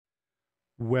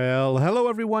Well, hello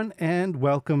everyone, and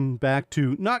welcome back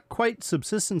to not quite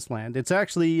Subsistence Land. It's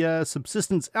actually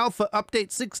Subsistence Alpha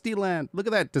Update 60 Land. Look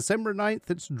at that, December 9th,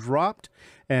 it's dropped.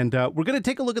 And we're going to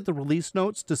take a look at the release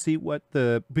notes to see what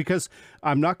because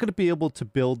I'm not going to be able to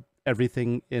build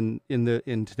everything in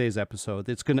today's episode.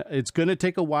 It's gonna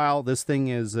take a while. This thing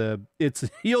is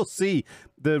you'll see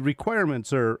the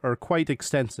requirements are quite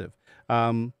extensive.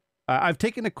 I've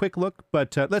taken a quick look,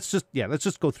 but let's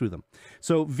just go through them.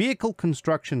 So vehicle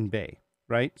construction bay,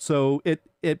 right? So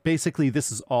it basically, this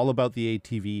is all about the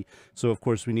ATV. So of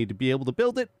course we need to be able to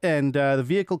build it, and the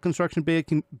vehicle construction bay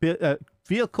can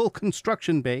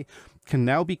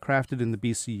now be crafted in the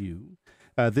BCU.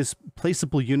 This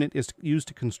placeable unit is used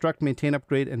to construct, maintain,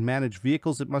 upgrade, and manage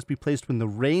vehicles. It must be placed within the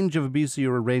range of a BCU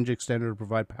or a range extender to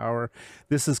provide power.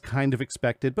 This is kind of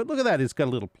expected, but look at that. It's got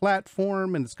a little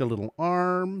platform, and it's got a little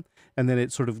arm, and then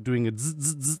it's sort of doing a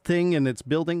zzz thing, and it's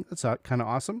building. That's kind of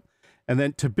awesome. And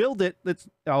then to build it,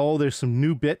 there's some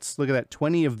new bits. Look at that,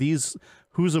 20 of these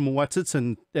who's and what's-its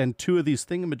and 2 of these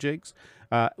thingamajigs.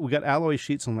 We got alloy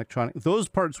sheets and electronic. Those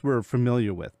parts we're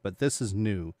familiar with, but this is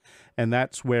new. And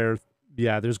that's where...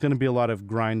 yeah, there's going to be a lot of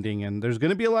grinding, and there's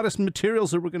going to be a lot of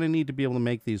materials that we're going to need to be able to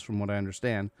make these, from what I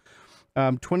understand.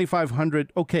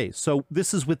 2,500. Okay, so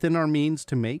this is within our means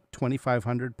to make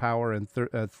 2,500 power and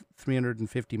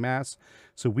 350 mass.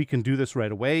 So we can do this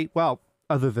right away. Well,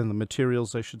 other than the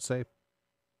materials, I should say.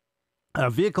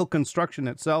 Vehicle construction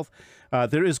itself,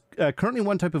 there is currently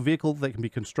one type of vehicle that can be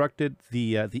constructed.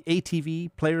 The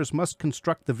ATV players must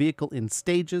construct the vehicle in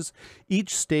stages,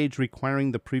 each stage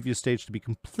requiring the previous stage to be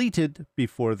completed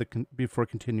before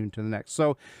continuing to the next.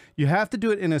 So you have to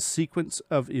do it in a sequence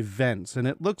of events, and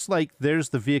it looks like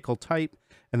there's the vehicle type,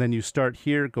 and then you start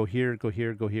here, go here, go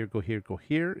here, go here, go here, go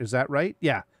here. Is that right?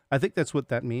 Yeah, I think that's what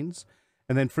that means.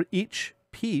 And then for each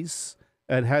piece,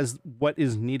 it has what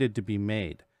is needed to be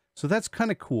made. So that's kind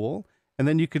of cool. And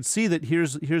then you could see that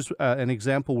here's an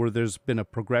example where there's been a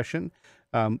progression.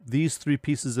 These 3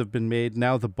 pieces have been made.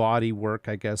 Now the body work,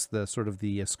 I guess, the sort of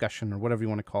the escutcheon or whatever you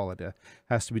want to call it,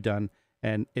 has to be done.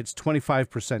 And it's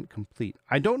 25% complete.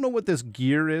 I don't know what this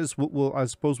gear is. I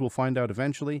suppose we'll find out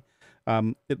eventually.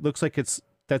 It looks like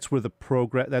that's where the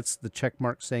progress, that's the check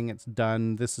mark saying it's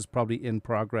done. This is probably in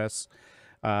progress.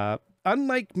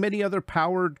 Unlike many other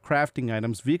powered crafting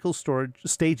items, vehicle storage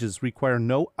stages require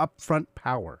no upfront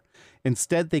power.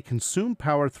 Instead, they consume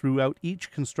power throughout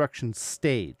each construction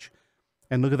stage.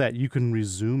 And look at that, you can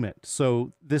resume it.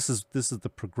 So this is the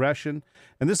progression,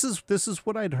 and this is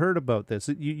what I'd heard about this.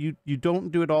 You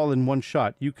don't do it all in one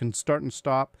shot. You can start and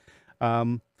stop.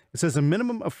 It says a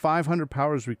minimum of 500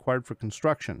 power is required for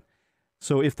construction.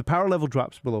 So if the power level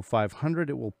drops below 500,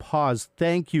 it will pause.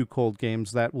 Thank you, Cold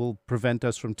Games. That will prevent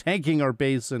us from tanking our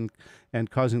base and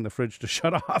causing the fridge to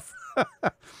shut off.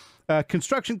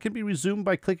 Construction can be resumed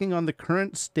by clicking on the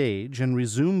current stage, and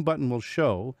resume button will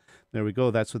show. There we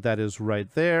go. That's what that is right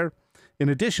there. In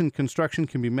addition, construction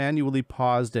can be manually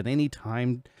paused at any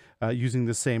time using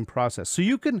the same process. So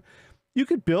you could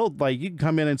build, like, you can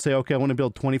come in and say, okay, I want to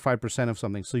build 25% of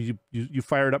something. So you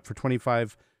fire it up for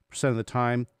 25% of the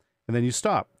time, and then you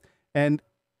stop. And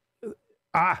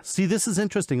see, this is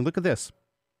interesting. Look at this.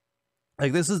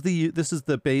 Like, this is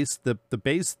the base. The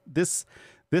base,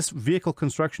 this vehicle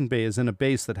construction bay is in a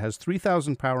base that has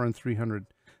 3,000 power and 300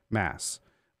 mass,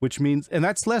 which means, and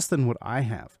that's less than what I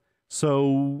have.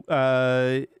 So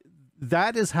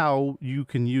that is how you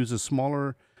can use a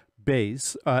smaller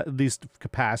base, at least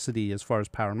capacity as far as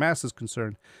power and mass is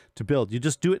concerned, to build. You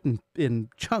just do it in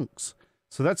chunks.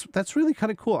 So that's really kind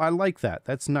of cool. I like that.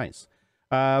 That's nice.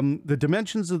 The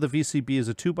dimensions of the VCB is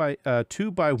a 2 by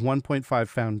 1.5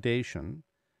 foundation.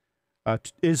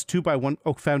 Is 2 by 1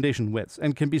 foundation widths,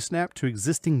 and can be snapped to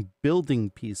existing building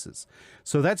pieces.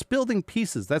 So that's building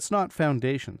pieces. That's not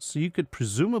foundations. So you could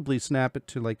presumably snap it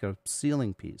to like a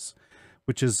ceiling piece,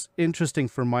 which is interesting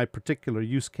for my particular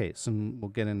use case, and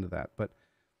we'll get into that. But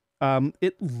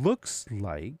it looks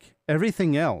like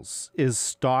everything else is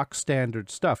stock standard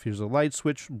stuff. Here's a light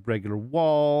switch, regular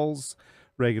walls,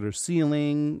 regular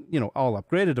ceiling, all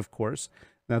upgraded, of course.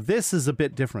 Now this is a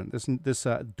bit different. This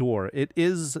door, it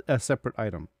is a separate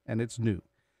item, and it's new,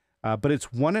 but it's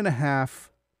 1.5.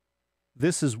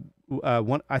 This is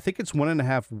one. I think it's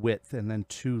 1.5 width and then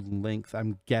 2 length.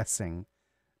 I'm guessing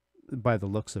by the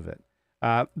looks of it.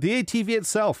 The ATV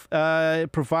itself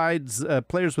provides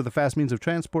players with a fast means of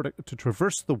transport to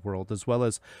traverse the world, as well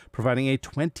as providing a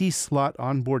 20-slot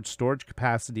onboard storage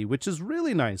capacity, which is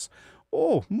really nice.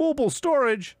 Oh, mobile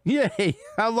storage! Yay!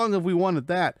 How long have we wanted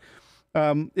that?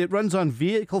 It runs on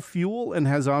vehicle fuel and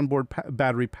has onboard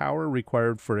battery power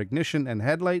required for ignition and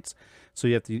headlights, so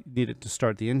you need it to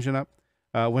start the engine up.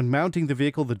 When mounting the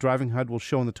vehicle, the driving HUD will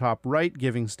show on the top right,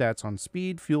 giving stats on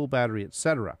speed, fuel, battery,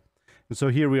 etc. And so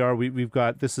here we are. We've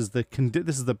got this is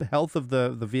the health of the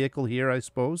vehicle here, I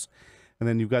suppose, and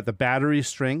then you've got the battery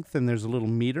strength, and there's a little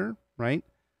meter, right?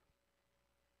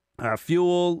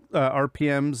 Fuel,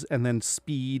 RPMs, and then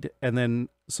speed, and then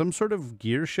some sort of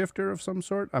gear shifter of some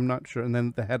sort. I'm not sure. And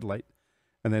then the headlight,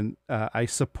 and then I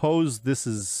suppose this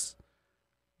is.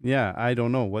 Yeah, I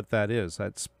don't know what that is.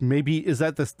 That's maybe, is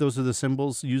that those are the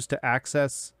symbols used to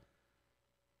access?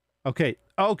 Okay,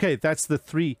 that's the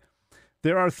three.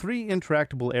 There are three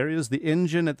interactable areas. The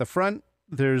engine at the front,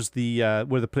 there's the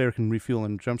where the player can refuel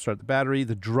and jumpstart the battery,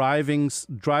 the driving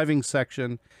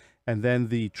section, and then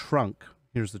the trunk.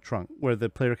 Here's the trunk where the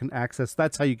player can access.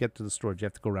 That's how you get to the storage. You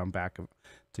have to go around back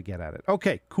to get at it.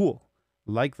 Okay, cool.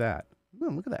 Like that. Oh,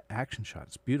 look at that action shot.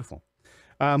 It's beautiful.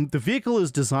 The vehicle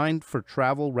is designed for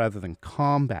travel rather than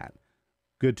combat.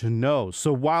 Good to know.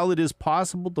 So while it is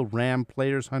possible to ram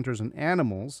players, hunters, and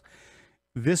animals,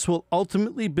 this will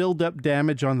ultimately build up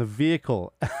damage on the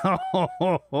vehicle,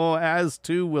 as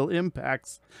too will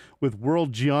impacts with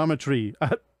world geometry,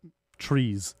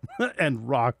 trees, and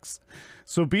rocks.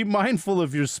 So be mindful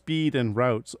of your speed and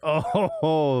routes.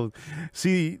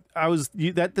 See,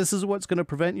 this is what's going to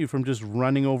prevent you from just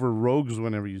running over rogues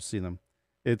whenever you see them.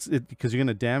 It's because you're going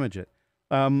to damage it.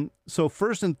 So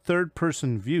first and third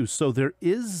person view. So there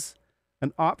is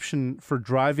an option for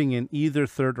driving in either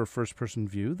third or first person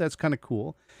view. That's kind of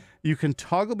cool. You can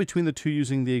toggle between the two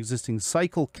using the existing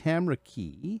cycle camera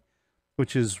key,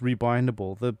 which is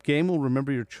rebindable. The game will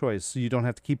remember your choice, so you don't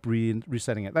have to keep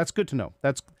resetting it. That's good to know.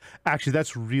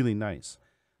 That's really nice.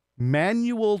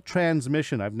 Manual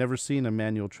transmission. I've never seen a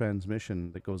manual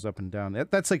transmission that goes up and down.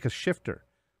 That's like a shifter,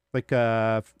 like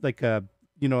a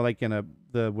you know, like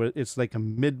it's like a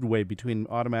midway between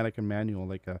automatic and manual,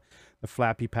 like the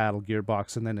flappy paddle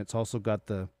gearbox, and then it's also got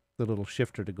the little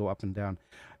shifter to go up and down.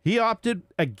 He opted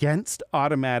against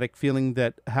automatic, feeling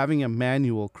that having a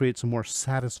manual creates a more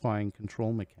satisfying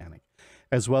control mechanic,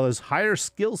 as well as higher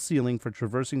skill ceiling for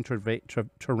traversing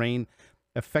terrain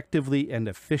effectively and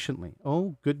efficiently.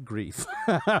 Oh, good grief.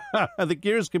 The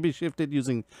gears can be shifted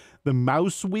using the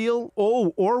mouse wheel,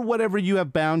 or whatever you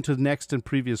have bound to next and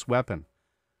previous weapon.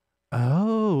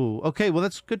 Oh, okay. Well,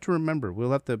 that's good to remember.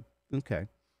 We'll have to, okay.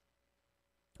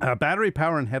 Battery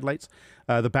power and headlights.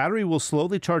 The battery will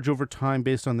slowly charge over time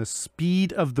based on the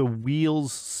speed of the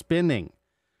wheels spinning.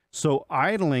 So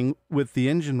idling with the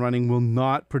engine running will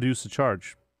not produce a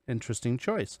charge. Interesting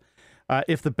choice.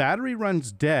 If the battery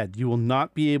runs dead, you will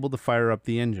not be able to fire up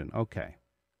the engine. Okay.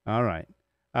 All right.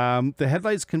 The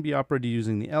headlights can be operated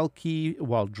using the L key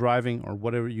while driving, or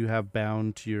whatever you have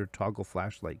bound to your toggle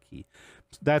flashlight key.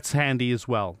 That's handy as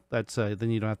well. That's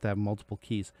then you don't have to have multiple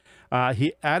keys.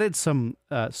 He added some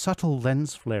subtle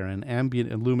lens flare and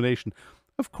ambient illumination.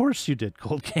 Of course you did,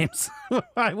 Cold Games.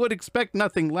 I would expect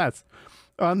nothing less.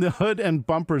 On the hood and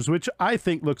bumpers, which I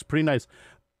think looks pretty nice.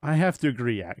 I have to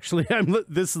agree, actually.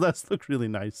 This does look really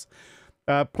nice.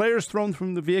 Players thrown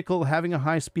from the vehicle. Having a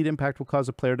high speed impact will cause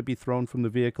a player to be thrown from the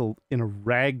vehicle in a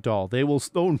ragdoll. They will,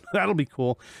 that'll be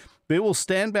cool. They will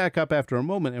stand back up after a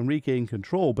moment and regain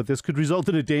control, but this could result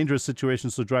in a dangerous situation,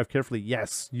 so drive carefully.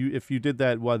 Yes, if you did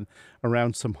that one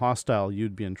around some hostile,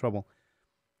 you'd be in trouble.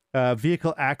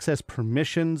 Vehicle access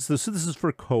permissions. This is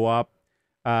for co-op.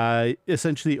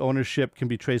 Essentially, ownership can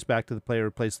be traced back to the player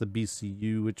who placed the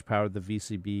BCU, which powered the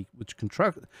VCB, which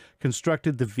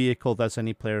constructed the vehicle. Thus,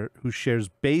 any player who shares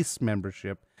base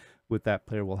membership with that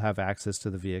player will have access to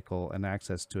the vehicle and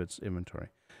access to its inventory.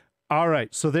 All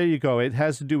right, so there you go. It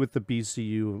has to do with the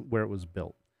BCU, where it was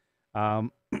built.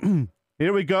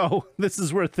 Here we go. This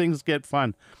is where things get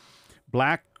fun.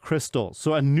 Black crystal.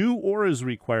 So a new ore is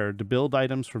required to build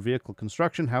items for vehicle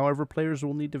construction. However, players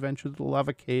will need to venture to the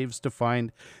lava caves to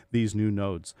find these new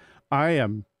nodes. I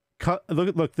am...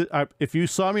 Look, if you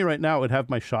saw me right now, it would have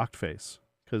my shocked face,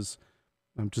 because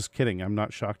I'm just kidding. I'm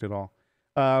not shocked at all.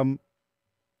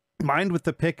 Mined with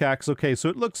the pickaxe. Okay, so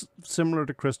it looks similar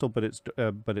to crystal, but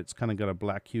it's kind of got a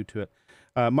black hue to it.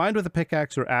 Mined with a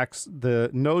pickaxe or axe,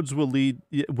 the nodes will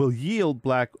yield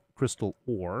black crystal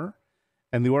ore,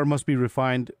 and the ore must be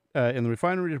refined in the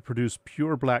refinery to produce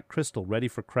pure black crystal, ready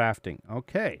for crafting.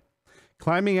 Okay.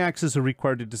 Climbing axes are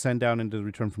required to descend down into the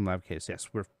return from lava caves. Yes,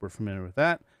 we're familiar with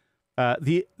that.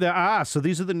 So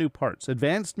these are the new parts.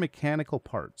 Advanced mechanical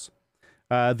parts.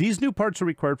 These new parts are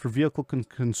required for vehicle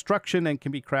construction and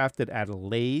can be crafted at a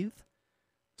lathe.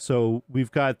 So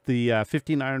we've got the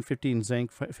 15 iron, 15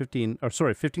 zinc, 15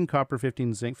 copper,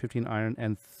 15 zinc, 15 iron,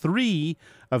 and 3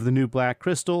 of the new black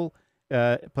crystal,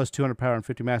 plus 200 power and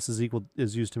 50 mass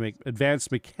is used to make advanced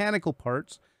mechanical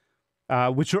parts.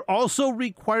 which are also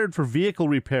required for vehicle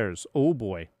repairs. Oh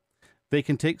boy. They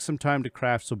can take some time to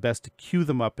craft, so best to queue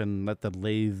them up and let the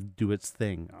lathe do its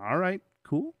thing. All right,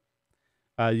 cool.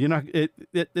 You're going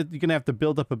to have to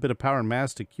build up a bit of power and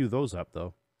mass to queue those up,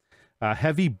 though.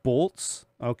 Heavy bolts,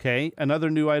 okay. Another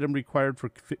new item required for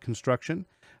construction.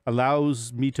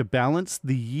 Allows me to balance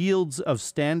the yields of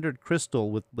standard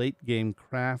crystal with late-game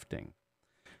crafting.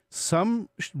 Some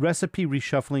recipe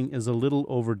reshuffling is a little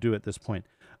overdue at this point.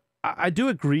 I do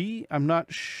agree. I'm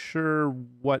not sure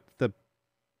what the...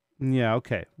 Yeah,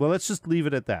 okay. Well, let's just leave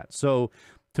it at that. So,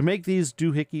 to make these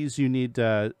doohickeys, you need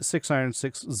 6 iron,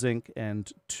 6 zinc,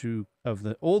 and 2 of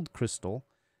the old crystal,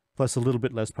 plus a little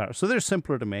bit less power. So, they're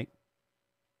simpler to make.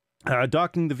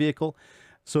 Docking the vehicle.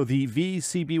 So, the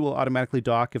VCB will automatically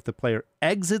dock if the player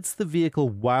exits the vehicle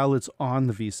while it's on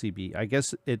the VCB. I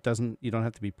guess it doesn't, you don't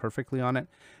have to be perfectly on it.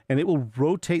 And it will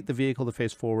rotate the vehicle to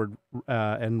face forward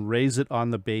and raise it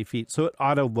on the bay feet. So, it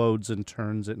auto-loads and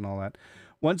turns it and all that.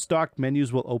 Once docked,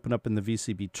 menus will open up in the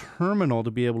VCB terminal to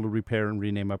be able to repair and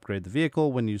rename, upgrade the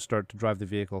vehicle. When you start to drive the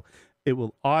vehicle, it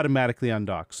will automatically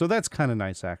undock. So that's kind of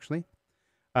nice, actually.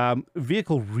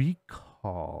 Vehicle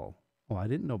recall. Oh, I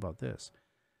didn't know about this.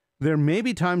 There may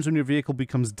be times when your vehicle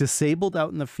becomes disabled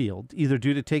out in the field, either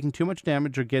due to taking too much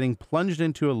damage or getting plunged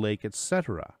into a lake,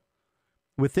 etc.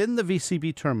 Within the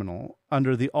VCB terminal,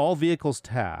 under the All Vehicles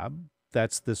tab,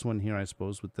 that's this one here, I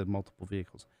suppose, with the multiple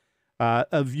vehicles,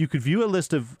 you could view a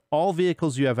list of all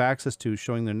vehicles you have access to,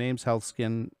 showing their names, health,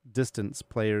 skin, distance.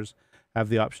 Players have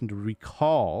the option to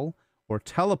recall or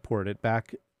teleport it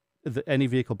back, any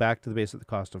vehicle back to the base at the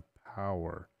cost of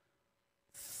power.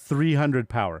 300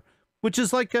 power, which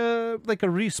is like a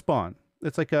respawn.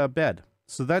 It's like a bed.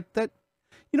 So that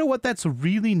you know what? That's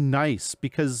really nice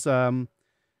because that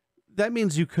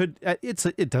means you could.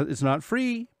 It's not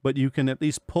free, but you can at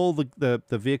least pull the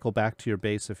vehicle back to your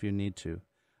base if you need to.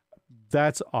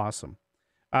 That's awesome.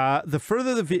 The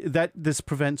further this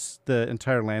prevents the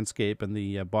entire landscape and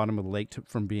the bottom of the lake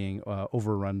from being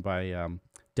overrun by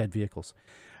dead vehicles.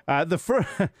 The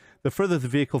further the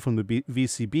vehicle from the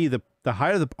VCB, the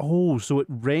higher the... Oh, so it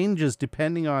ranges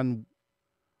depending on...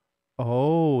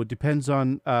 Oh, it depends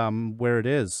on where it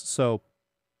is. So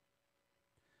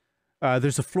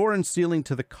there's a floor and ceiling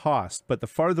to the cost, but the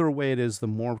farther away it is, the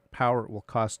more power it will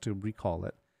cost to recall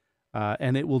it.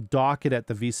 And it will dock it at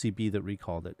the VCB that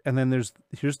recalled it. And then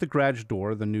here's the garage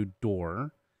door, the new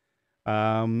door.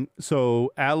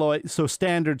 So alloy, so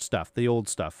standard stuff, the old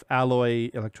stuff, alloy,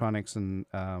 electronics, and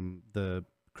the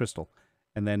crystal.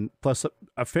 And then plus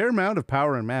a fair amount of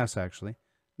power and mass, actually.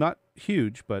 Not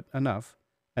huge, but enough.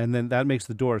 And then that makes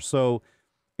the door. So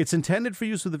it's intended for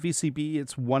use with the VCB.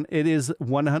 It is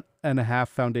 1.5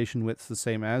 foundation width, the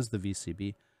same as the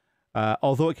VCB.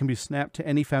 Although it can be snapped to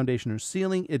any foundation or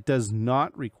ceiling, it does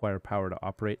not require power to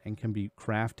operate and can be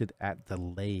crafted at the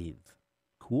lathe.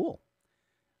 Cool.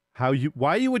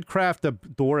 Why you would craft a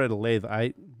door at a lathe?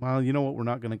 Well, you know what? We're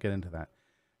not going to get into that.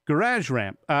 Garage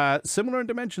ramp, similar in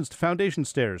dimensions to foundation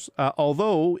stairs,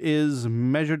 although is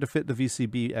measured to fit the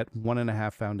VCB at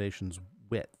 1.5 foundations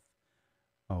width.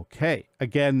 Okay.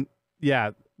 Again,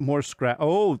 yeah, more scrap.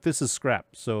 Oh, this is scrap.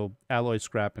 So alloy,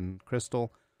 scrap, and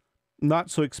crystal.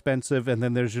 Not so expensive, and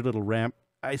then there's your little ramp.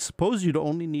 I suppose you'd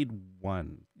only need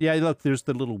one. Yeah, look, there's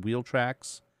the little wheel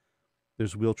tracks.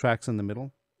 There's wheel tracks in the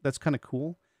middle. That's kind of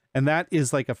cool. And that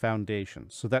is like a foundation.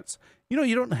 So that's, you know,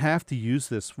 you don't have to use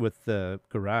this with the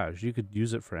garage. You could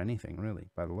use it for anything, really,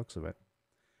 by the looks of it.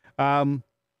 While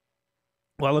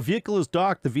a vehicle is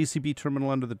docked, the VCB terminal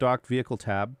under the docked vehicle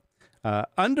tab.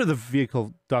 Under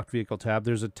the docked vehicle tab,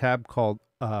 there's a tab called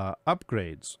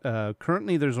upgrades.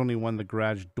 Currently, there's only one, the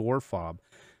garage door fob.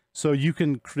 So you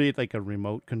can create like a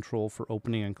remote control for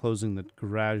opening and closing the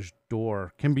garage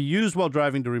door. Can be used while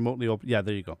driving to remotely open. Yeah,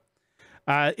 there you go.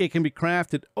 It can be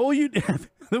crafted. Oh,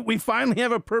 we finally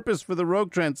have a purpose for the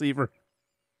rogue transceiver.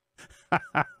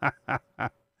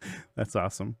 That's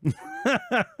awesome.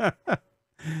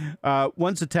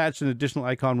 Once attached, an additional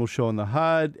icon will show on the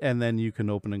HUD, and then you can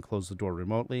open and close the door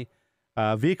remotely.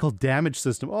 Vehicle damage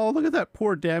system. Oh, look at that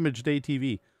poor damaged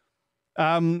ATV.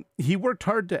 He worked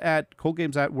hard to add, Cold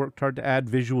Games worked hard to add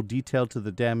visual detail to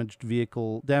the damaged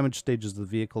stages of the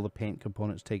vehicle. The paint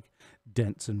components take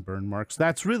dents and burn marks.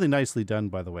 That's really nicely done,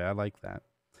 by the way. I like that.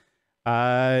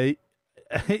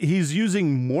 He's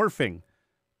using morphing,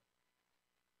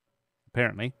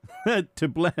 apparently, to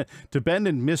bend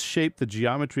and misshape the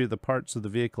geometry of the parts of the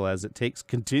vehicle as it takes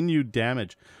continued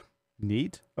damage.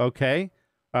 Neat. Okay.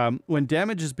 When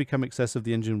damage has become excessive,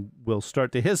 the engine will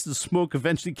start to hiss, the smoke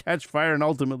eventually catch fire and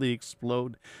ultimately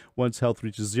explode once health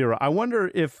reaches 0. I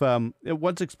wonder if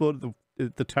once exploded,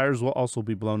 the tires will also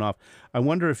be blown off. I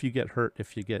wonder if you get hurt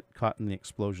if you get caught in the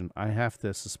explosion. I have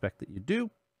to suspect that you do.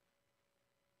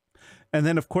 And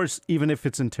then, of course, even if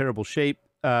it's in terrible shape,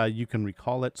 you can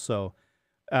recall it. So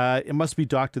it must be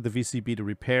docked to the VCB to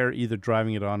repair, either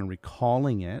driving it on and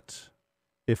recalling it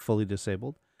if fully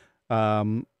disabled.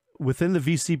 Within the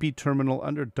VCB terminal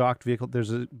under docked vehicle,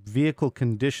 there's a vehicle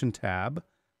condition tab.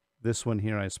 This one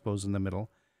here, I suppose, in the middle.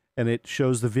 And it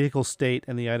shows the vehicle state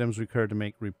and the items required to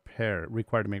make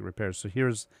repairs. So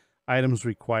here's items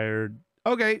required.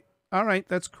 Okay, all right,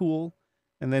 that's cool.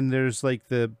 And then there's like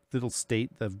the little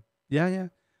state. Yeah.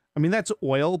 I mean, that's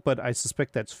oil, but I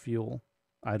suspect that's fuel.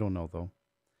 I don't know, though.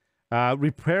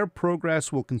 Repair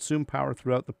progress will consume power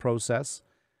throughout the process.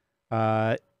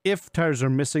 If tires are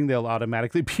missing, they'll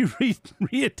automatically be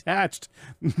reattached.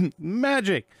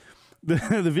 Magic!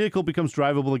 The vehicle becomes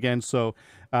drivable again, so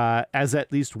as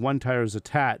at least one tire is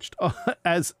attached.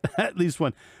 As at least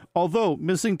one. Although,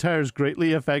 missing tires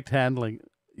greatly affect handling.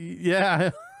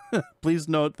 Yeah, please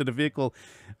note that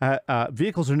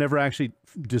vehicles are never actually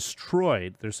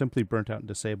destroyed. They're simply burnt out and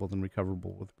disabled and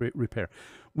recoverable with repair,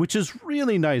 which is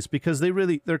really nice because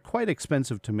they're quite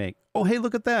expensive to make. Oh, hey,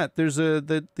 look at that! There's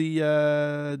the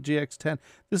GX10.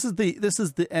 This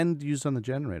is the end used on the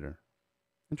generator.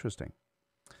 Interesting.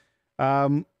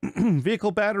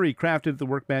 Vehicle battery crafted at the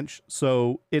workbench,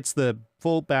 so it's the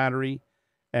full battery,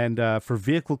 and for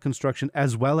vehicle construction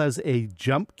as well as a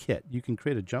jump kit. You can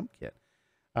create a jump kit.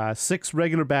 6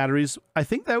 regular batteries. I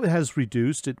think that has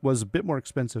reduced. It was a bit more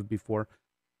expensive before.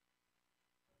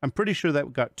 I'm pretty sure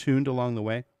that got tuned along the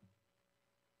way.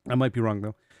 I might be wrong,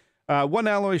 though. 1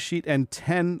 alloy sheet and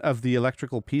 10 of the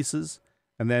electrical pieces,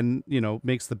 and then,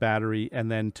 makes the battery.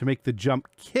 And then to make the jump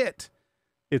kit,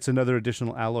 it's another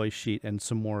additional alloy sheet and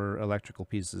some more electrical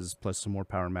pieces, plus some more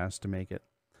power mass to make it.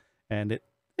 And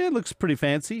it looks pretty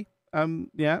fancy.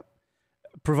 Yeah.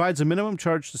 Provides a minimum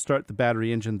charge to start the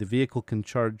battery engine. The vehicle can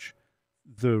charge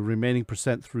the remaining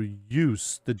 % through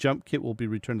use. The jump kit will be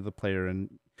returned to the player,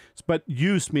 but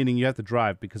use meaning you have to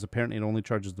drive, because apparently it only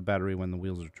charges the battery when the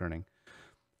wheels are turning.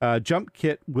 Jump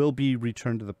kit will be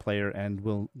returned to the player and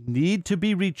will need to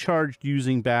be recharged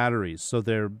using batteries, so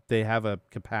they have a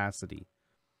capacity.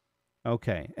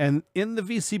 Okay, and in the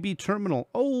VCB terminal,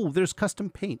 there's custom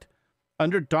paint.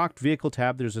 Under docked vehicle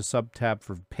tab, there's a sub tab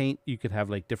for paint. You could have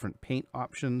like different paint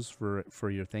options for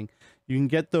your thing. You can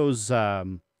get those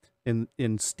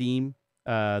in Steam.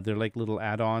 They're like little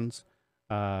add-ons,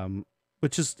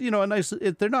 which is a nice.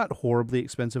 They're not horribly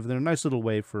expensive. They're a nice little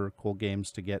way for cool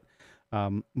games to get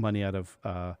money out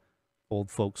of old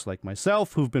folks like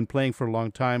myself who've been playing for a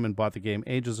long time and bought the game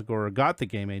ages ago or got the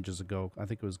game ages ago. I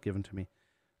think it was given to me.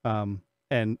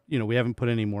 And, we haven't put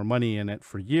any more money in it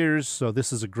for years. So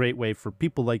this is a great way for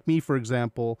people like me, for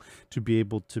example, to be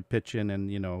able to pitch in and,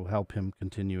 help him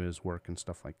continue his work and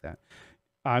stuff like that.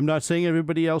 I'm not saying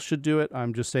everybody else should do it.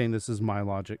 I'm just saying this is my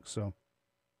logic. So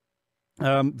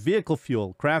vehicle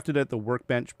fuel crafted at the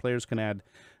workbench. Players can add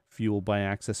fuel by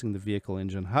accessing the vehicle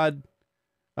engine HUD.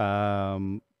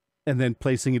 And then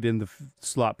placing it in the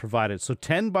slot provided. So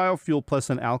 10 biofuel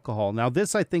plus an alcohol. Now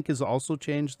this, I think, has also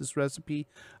changed this recipe.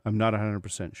 I'm not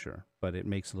 100% sure, but it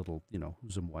makes a little,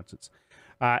 who's and what's it's.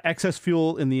 Excess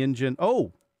fuel in the engine.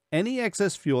 Any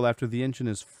excess fuel after the engine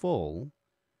is full,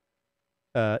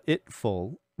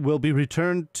 will be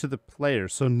returned to the player.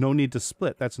 So no need to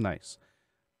split. That's nice.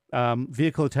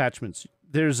 Vehicle attachments.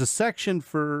 There's a section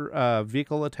for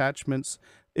vehicle attachments.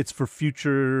 It's for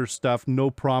future stuff. No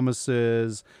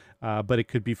promises. But it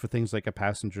could be for things like a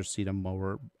passenger seat, a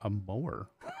mower,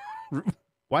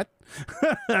 what?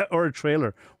 Or a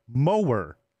trailer,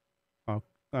 mower.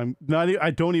 I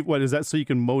don't even, what is that? So you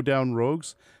can mow down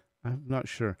rogues? I'm not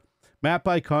sure. Map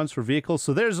icons for vehicles.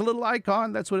 So there's a little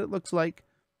icon. That's what it looks like.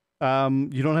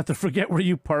 You don't have to forget where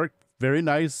you park. Very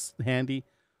nice, handy.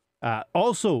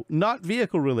 Also, not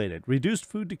vehicle related. Reduced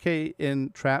food decay in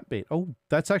trap bait.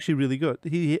 That's actually really good.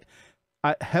 He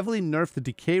heavily nerfed the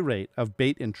decay rate of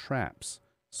bait and traps.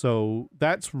 So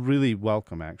that's really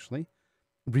welcome, actually.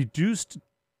 Reduced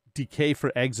decay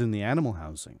for eggs in the animal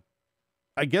housing.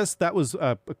 I guess that was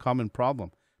a common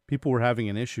problem. People were having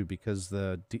an issue because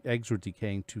the eggs were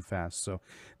decaying too fast. So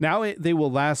now they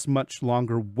will last much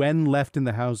longer when left in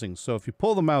the housing. So if you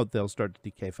pull them out, they'll start to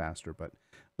decay faster. But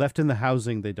left in the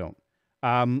housing, they don't.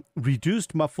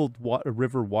 Reduced muffled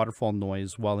river waterfall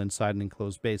noise while inside an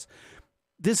enclosed base.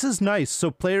 This is nice. So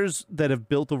players that have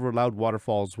built over loud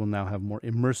waterfalls will now have more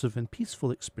immersive and peaceful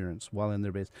experience while in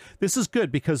their base. This is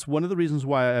good because one of the reasons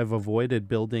why I've avoided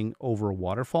building over a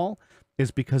waterfall is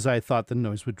because I thought the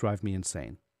noise would drive me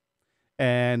insane.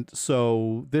 And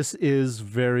so this is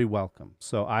very welcome.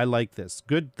 So I like this.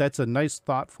 Good. That's a nice,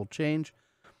 thoughtful change.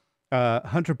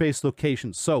 Hunter-based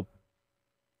locations. So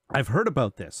I've heard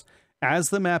about this. As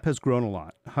the map has grown a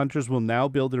lot, hunters will now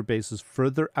build their bases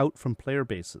further out from player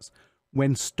bases.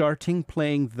 When starting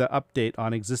playing the update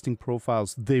on existing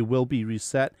profiles, they will be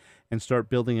reset and start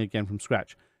building again from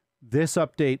scratch. This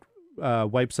update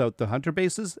wipes out the hunter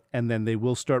bases, and then they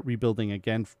will start rebuilding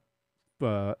again,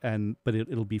 but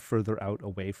it'll be further out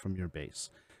away from your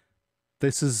base.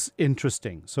 This is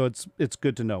interesting, so it's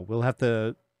good to know. We'll have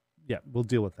to, we'll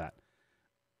deal with that.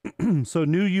 So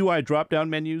new UI drop-down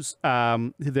menus,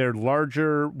 they're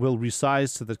larger, will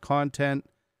resize to the content,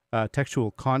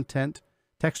 textual content,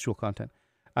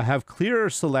 have clearer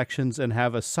selections, and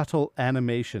have a subtle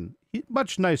animation.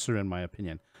 Much nicer, in my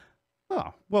opinion.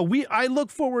 Oh, well, I look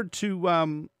forward to,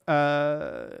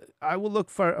 I will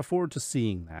look forward to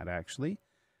seeing that, actually.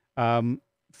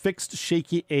 Fixed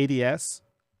shaky ADS,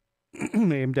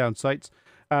 aim down sights.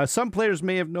 Some players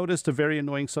may have noticed a very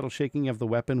annoying subtle shaking of the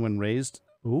weapon when raised.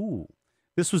 Ooh,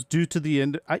 this was due to the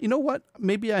end. You know what?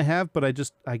 Maybe I have, but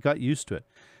I got used to it.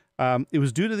 It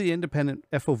was due to the independent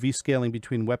FOV scaling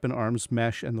between weapon arms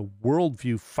mesh and the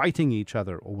worldview fighting each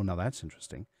other. Oh, now that's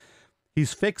interesting.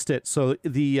 He's fixed it so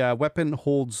the weapon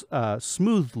holds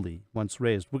smoothly once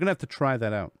raised. We're gonna have to try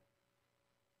that out.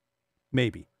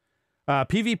 Maybe.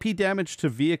 PvP damage to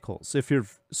vehicles. If your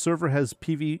server has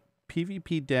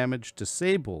PvP damage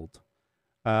disabled,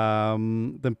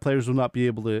 then players will not be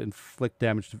able to inflict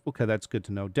damage to... Okay, that's good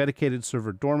to know. Dedicated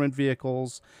server dormant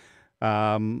vehicles.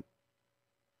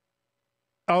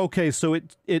 Okay, so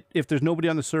if there's nobody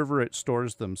on the server, it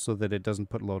stores them so that it doesn't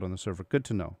put load on the server. Good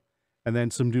to know. And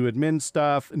then some new admin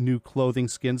stuff, new clothing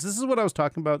skins. This is what I was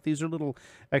talking about. These are little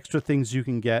extra things you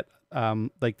can get.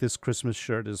 Like this Christmas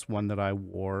shirt is one that I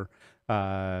wore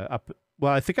up.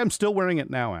 Well, I think I'm still wearing it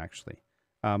now, actually.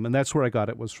 And that's where I got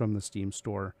it, was from the Steam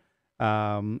store.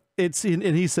 And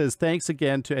he says, thanks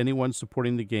again to anyone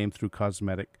supporting the game through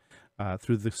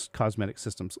this cosmetic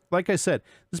systems. Like I said,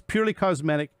 this is purely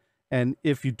cosmetic. And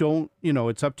if you don't,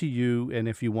 it's up to you. And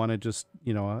if you want to just,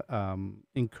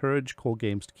 encourage Cool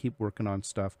Games to keep working on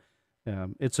stuff,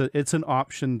 it's an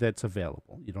option that's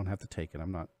available. You don't have to take it.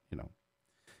 I'm not,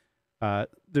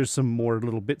 there's some more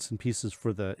little bits and pieces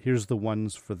here's the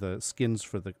ones for the skins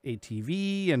for the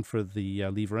ATV and for the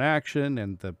lever action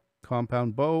and the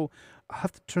compound bow. I'll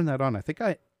have to turn that on. I think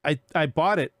I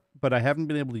bought it, but I haven't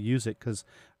been able to use it because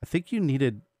I think you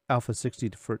needed Alpha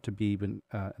 60 for it to be even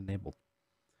enabled.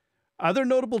 Other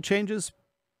notable changes.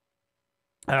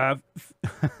 This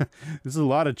is a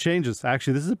lot of changes.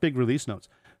 Actually, this is a big release notes.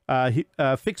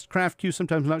 Fixed craft queue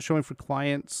sometimes not showing for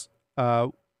clients.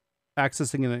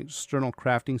 Accessing an external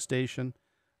crafting station.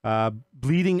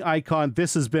 Bleeding icon.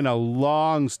 This has been a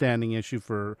long-standing issue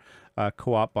for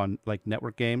co-op on like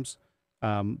network games.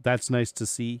 That's nice to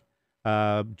see.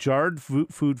 Jarred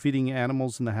food feeding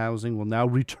animals in the housing will now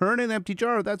return an empty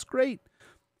jar. That's great.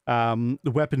 The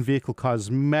weapon vehicle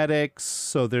cosmetics.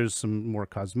 So there's some more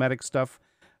cosmetic stuff.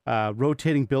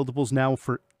 Rotating buildables now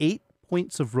for 8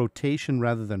 points of rotation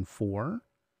rather than 4.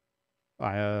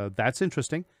 That's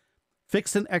interesting.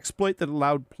 Fixed an exploit that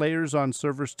allowed players on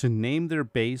servers to name their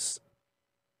base.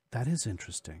 That is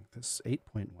interesting. This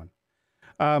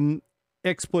 8.1.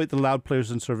 Exploit that allowed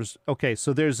players on servers. Okay,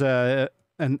 so there's an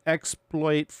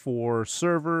exploit for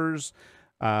servers,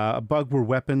 a bug where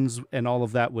weapons and all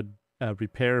of that would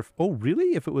repair. Oh,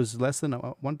 really? If it was less than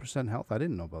 1% health? I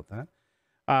didn't know about that.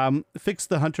 Fix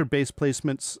the hunter base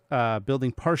placements,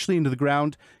 building partially into the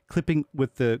ground, causing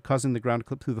the ground to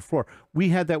clip through the floor. We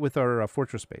had that with our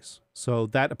fortress base, so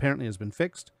that apparently has been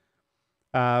fixed.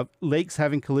 Lakes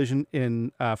having collision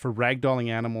for ragdolling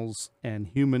animals and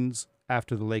humans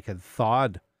after the lake had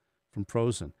thawed from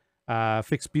frozen.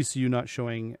 Fixed BCU not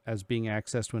showing as being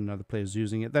accessed when another player is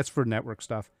using it. That's for network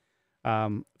stuff.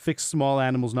 Fixed small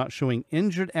animals not showing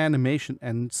injured animation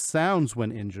and sounds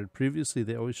when injured. Previously,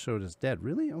 they always showed as dead.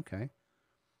 Really? Okay.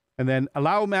 And then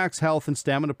allow max health and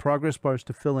stamina progress bars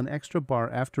to fill an extra bar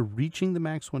after reaching the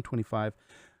max 125.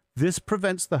 This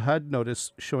prevents the HUD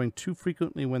notice showing too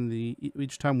frequently when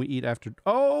each time we eat after.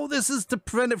 Oh, this is to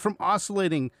prevent it from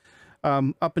oscillating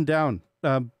up and down.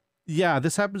 Yeah,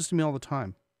 this happens to me all the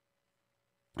time.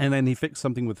 And then he fixed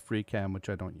something with free cam, which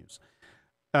I don't use.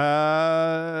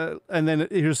 And then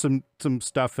here's some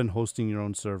stuff in hosting your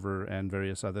own server and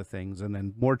various other things, and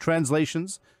then more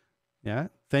translations. Yeah,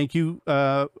 thank you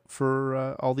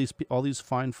for all these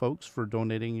fine folks for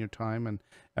donating your time and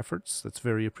efforts. That's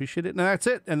very appreciated. And that's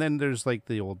it. And then there's like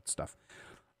the old stuff.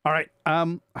 All right.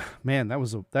 Man,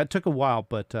 that took a while,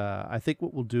 but I think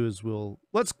what we'll do is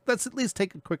let's at least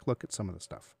take a quick look at some of the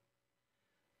stuff.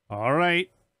 All right.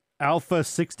 Alpha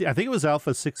 60, I think it was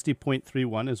Alpha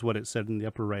 60.31 is what it said in the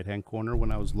upper right-hand corner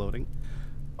when I was loading.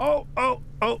 Oh,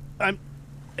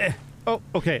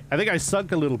 okay. I think I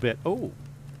sunk a little bit. Oh.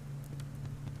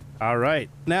 All right.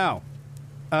 Now,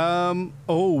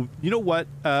 oh, you know what?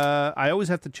 I always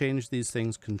have to change these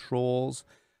things. Controls,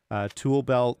 tool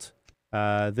belt.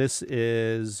 This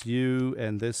is you,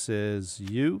 and this is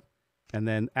you. And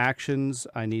then actions,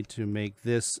 I need to make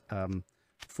this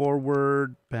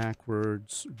forward,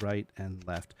 backwards, right, and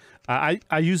left. I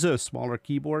use a smaller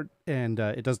keyboard, and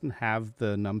it doesn't have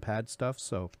the numpad stuff,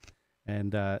 so...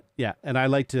 And, yeah, and I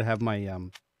like to have my,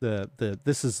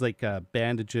 this is like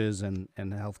bandages and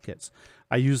health kits.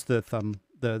 I use the thumb,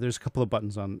 there's a couple of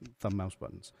buttons on thumb mouse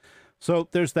buttons. So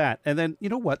there's that. And then, you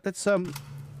know what, let's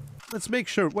make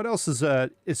sure, what else is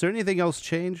there anything else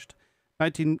changed? I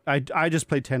just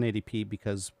play 1080p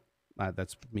because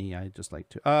that's me, I just like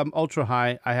to. Ultra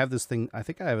high, I have this thing, I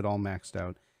think I have it all maxed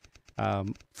out,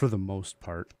 for the most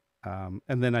part.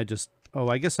 And then I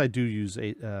guess I do use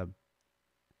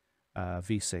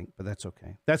VSync, but that's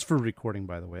okay. That's for recording,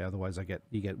 by the way. Otherwise,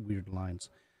 you get weird lines.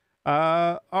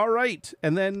 All right,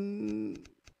 and then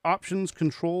options,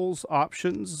 controls,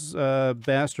 options,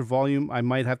 master volume. I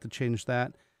might have to change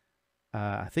that.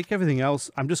 I think everything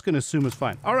else, I'm just going to assume is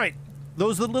fine. All right,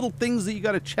 those are the little things that you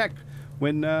got to check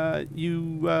when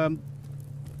you.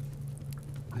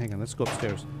 Hang on, let's go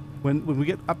upstairs. When we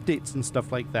get updates and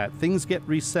stuff like that, things get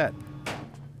reset.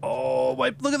 Oh,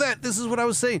 look at that! This is what I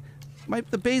was saying.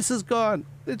 The base is gone.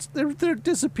 They're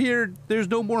disappeared. There's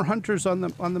no more hunters on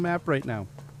the map right now.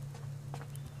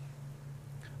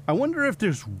 I wonder if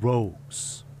there's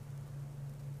rogues.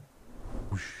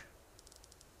 Whoosh.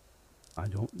 I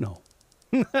don't know.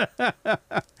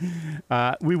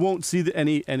 We won't see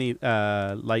any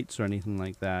lights or anything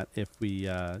like that if we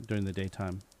during the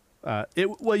daytime.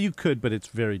 Well, you could, but it's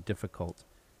very difficult.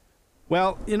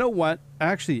 Well, you know what?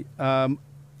 Actually,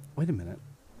 wait a minute.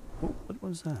 What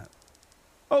was that?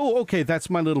 Oh, okay, that's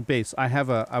my little base.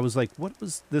 I was like, what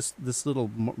was this little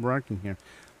marking here?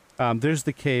 There's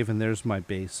the cave, and there's my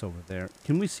base over there.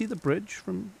 Can we see the bridge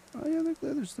from... Oh, yeah,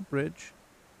 there's the bridge.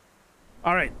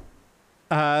 All right.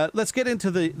 Let's get into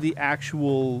the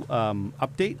actual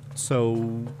update.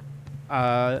 So,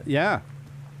 yeah.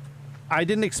 I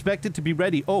didn't expect it to be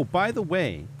ready. Oh, by the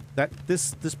way,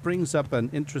 this brings up an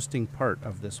interesting part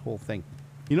of this whole thing.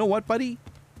 You know what, buddy?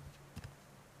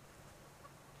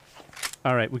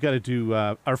 All right, we got to do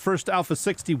our first Alpha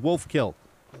 60 wolf kill.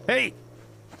 Hey!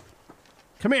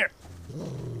 Come here!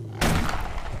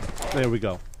 There we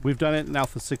go. We've done it in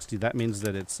Alpha 60. That means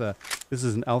that it's this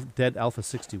is an dead Alpha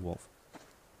 60 wolf.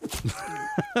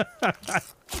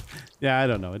 Yeah, I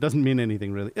don't know. It doesn't mean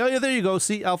anything really. Oh, yeah, there you go.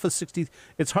 See, Alpha 60.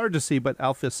 It's hard to see, but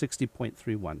Alpha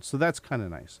 60.31. So that's kind of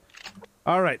nice.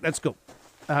 All right, let's go.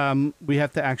 We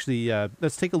have to actually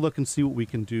let's take a look and see what we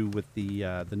can do with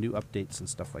the new updates and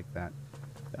stuff like that.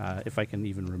 If I can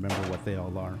even remember what they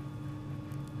all are.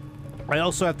 I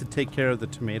also have to take care of the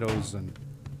tomatoes and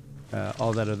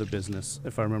all that other business,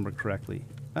 if I remember correctly.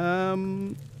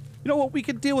 You know what? We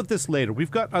could deal with this later.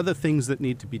 We've got other things that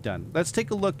need to be done. Let's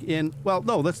take a look in... Well,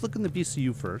 no, let's look in the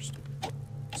BCU first.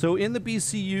 So in the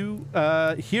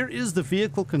BCU, here is the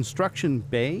vehicle construction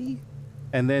bay.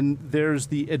 And then there's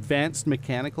the advanced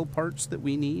mechanical parts that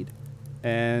we need.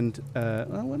 And, I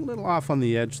went a little off on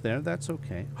the edge there. That's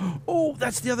okay. Oh,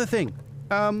 that's the other thing.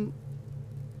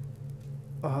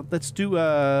 Let's do,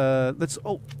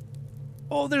 oh,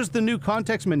 there's the new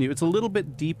context menu. It's a little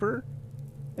bit deeper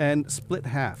and split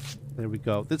half. There we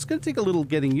go. It's going to take a little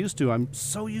getting used to. I'm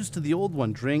so used to the old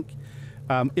one. Drink.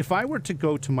 If I were to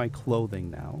go to my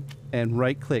clothing now and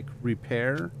right-click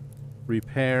repair,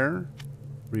 repair,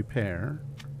 repair,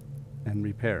 and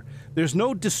repair. There's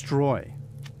no destroy.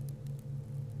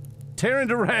 Tear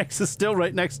into rags is still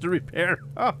right next to repair.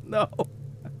 Oh, no.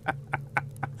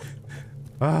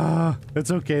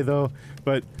 It's okay, though.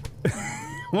 But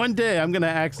one day I'm going to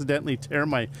accidentally tear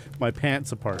my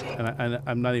pants apart. And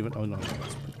I'm not even... Oh, no.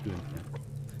 Let's do it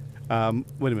here.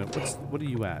 Wait a minute. What are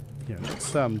you at? Here,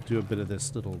 let's do a bit of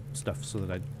this little stuff so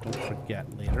that I don't forget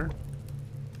later.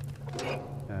 Put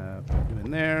you in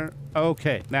there.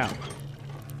 Okay, now...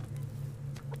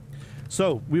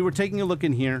 So, we were taking a look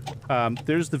in here.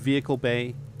 There's the vehicle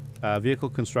bay, vehicle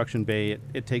construction bay.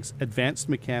 It takes advanced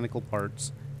mechanical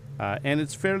parts, and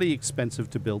it's fairly expensive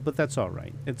to build, but that's all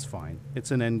right. It's fine.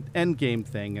 It's an end game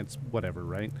thing. It's whatever,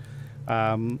 right?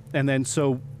 And then,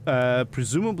 so,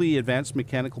 presumably advanced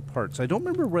mechanical parts. I don't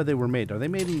remember where they were made. Are they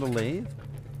made in the lathe?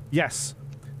 Yes.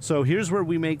 So here's where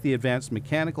we make the advanced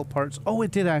mechanical parts. Oh,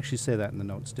 it did actually say that in the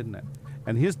notes, didn't it?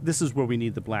 And this is where we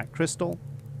need the black crystal.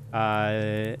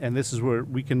 And this is where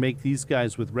we can make these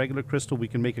guys with regular crystal. We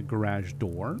can make a garage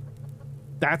door.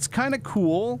 That's kind of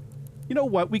cool. You know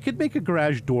what? We could make a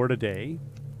garage door today.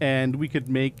 And we could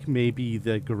make maybe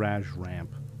the garage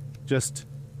ramp. Just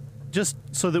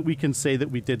so that we can say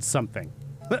that we did something.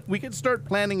 We can start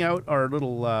planning out our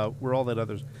little, where all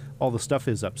the stuff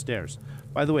is upstairs.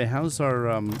 By the way, how's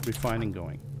our refining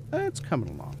going? It's coming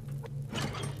along.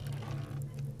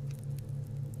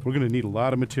 We're going to need a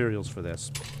lot of materials for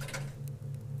this.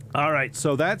 All right,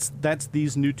 so that's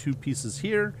these new two pieces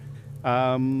here.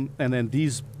 And then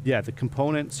these, yeah, the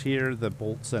components here, the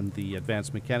bolts and the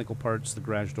advanced mechanical parts, the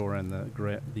garage door and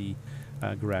the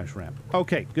garage ramp.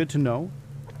 Okay, good to know.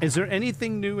 Is there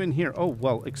anything new in here? Oh,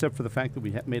 well, except for the fact that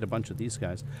we made a bunch of these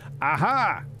guys.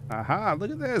 Aha! Aha, look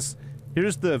at this.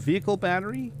 Here's the vehicle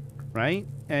battery, right?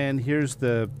 And here's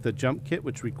the jump kit,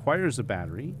 which requires a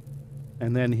battery.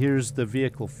 And then here's the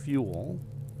vehicle fuel.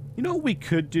 You know what we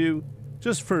could do?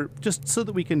 Just so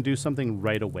that we can do something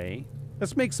right away.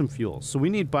 Let's make some fuels. So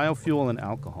we need biofuel and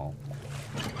alcohol.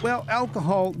 Well,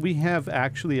 alcohol, we have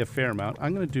actually a fair amount.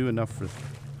 I'm going to do enough for...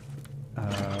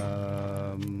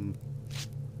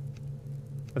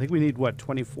 I think we need, what,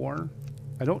 24?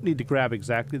 I don't need to grab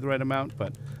exactly the right amount,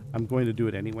 but I'm going to do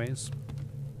it anyways.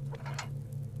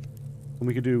 And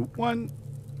we could do 1,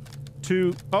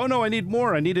 2... Oh, no, I need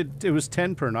more. It was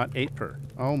 10 per, not 8 per.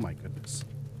 Oh, my goodness.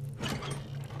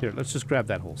 Here, let's just grab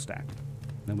that whole stack.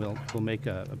 And we'll make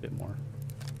a bit more.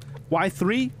 Why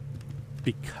 3?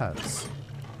 Because.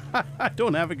 I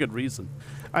don't have a good reason.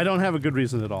 I don't have a good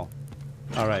reason at all.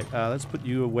 All right, let's put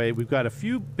you away. We've got a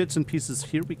few bits and pieces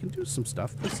here. We can do some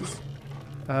stuff. This is...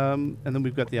 and then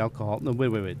we've got the alcohol. No,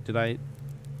 wait. Did I...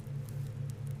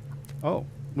 Oh,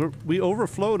 we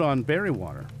overflowed on berry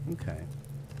water. Okay.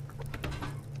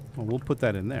 Well, we'll put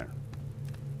that in there.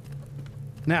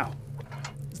 Now,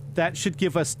 that should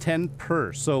give us 10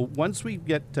 per. So once we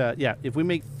get... yeah, if we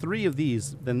make 3 of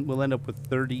these, then we'll end up with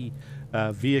 30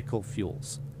 vehicle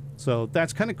fuels. So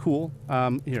that's kind of cool.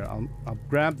 Here, I'll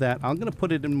grab that. I'm gonna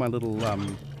put it in my little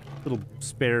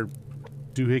spare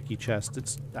doohickey chest.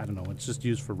 I don't know. It's just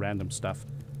used for random stuff.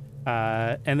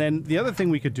 And then the other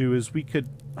thing we could do is we could.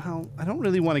 Well, I don't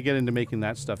really want to get into making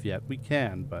that stuff yet. We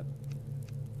can, but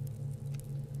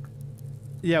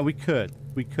yeah, we could.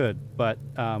 But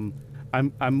I'm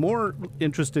more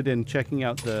interested in checking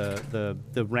out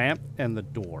the ramp and the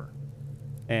door.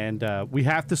 And we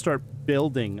have to start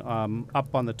building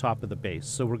up on the top of the base.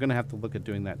 So we're going to have to look at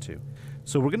doing that too.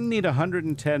 So we're going to need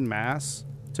 110 mass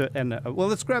to... And well,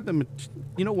 let's grab them.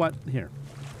 You know what? Here.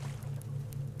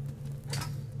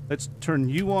 Let's turn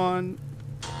you on.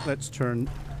 Let's turn...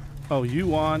 Oh,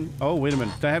 you on. Oh, wait a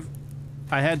minute.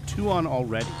 I had 2 on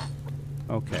already.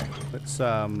 Okay. Let's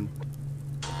top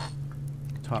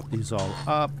these all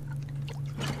up.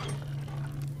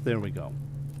 There we go.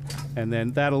 And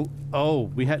then that'll... Oh,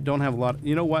 we don't have a lot...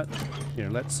 You know what? Here,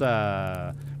 let's...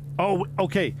 Oh,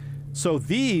 okay. So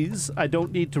these, I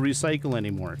don't need to recycle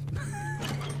anymore.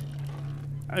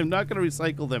 I'm not going to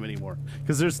recycle them anymore.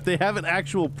 Because they have an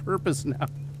actual purpose now.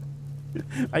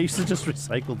 I used to just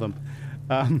recycle them.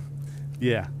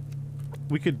 Yeah.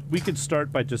 We could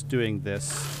start by just doing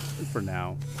this for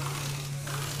now.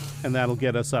 And that'll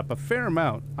get us up a fair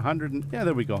amount. 100... Yeah,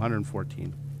 there we go.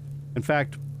 114. In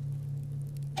fact...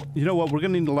 You know what? We're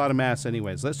going to need a lot of mass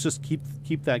anyways. Let's just keep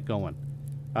that going.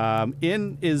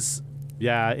 In is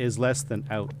less than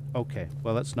out. Okay.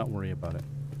 Well, let's not worry about it.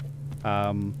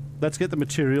 Let's get the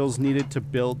materials needed to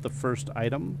build the first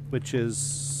item, which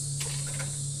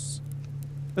is...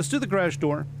 Let's do the garage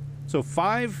door. So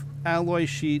 5 alloy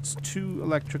sheets, 2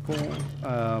 electrical.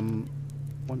 1,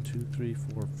 2, 3,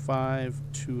 4, 5.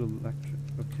 2 electric.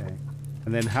 Okay.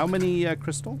 And then how many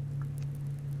crystal?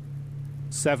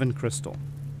 7 crystal.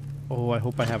 Oh, I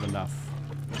hope I have enough.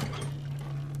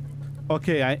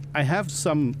 Okay, I have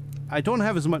some... I don't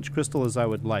have as much crystal as I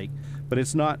would like, but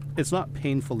it's not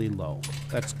painfully low.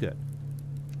 That's good.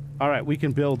 All right, we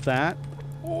can build that.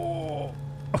 Oh.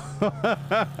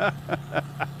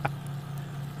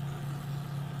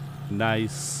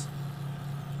 Nice.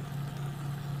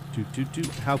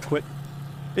 How quick?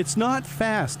 It's not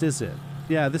fast, is it?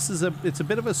 Yeah, it's a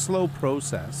bit of a slow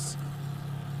process.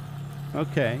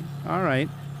 Okay, all right.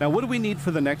 Now, what do we need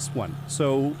for the next one?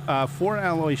 So, 4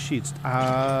 alloy sheets.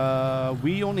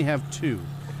 We only have 2.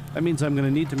 That means I'm going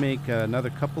to need to make another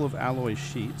couple of alloy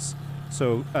sheets.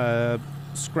 So,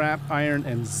 scrap, iron,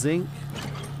 and zinc.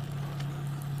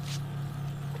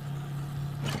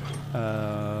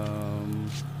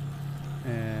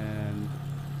 And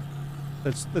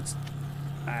Let's just,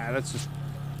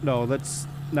 no, let's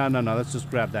just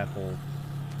grab that hole.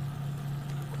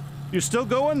 You're still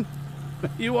going?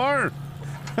 You are.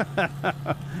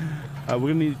 We're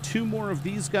gonna need 2 more of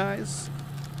these guys.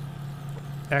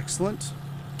 Excellent.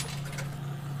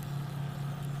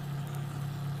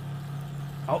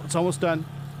 Oh, it's almost done.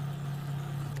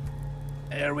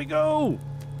 There we go.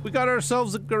 We got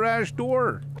ourselves a garage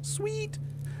door. Sweet.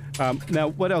 Now,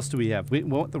 what else do we have? We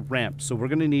want the ramp. So we're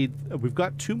going to need... we've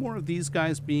got 2 more of these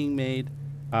guys being made.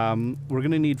 We're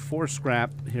going to need 4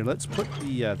 scrap. Here, let's put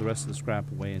the rest of the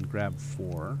scrap away and grab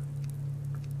 4.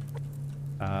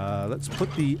 Let's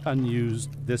put the unused...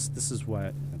 This is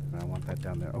why... I want that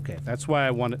down there. Okay, that's why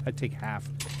I take half.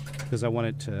 Because I want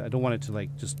it to... I don't want it to,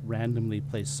 like, just randomly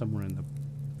place somewhere in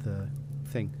the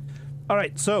thing.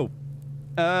 Alright, so...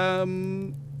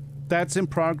 that's in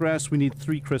progress. We need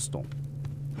 3 crystal.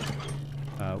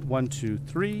 1, 2,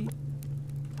 3.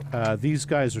 These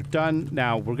guys are done.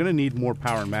 Now, we're going to need more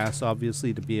power and mass,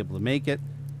 obviously, to be able to make it.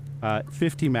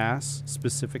 50 mass,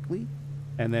 specifically.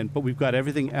 And then, but we've got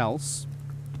everything else.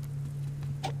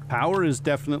 Power is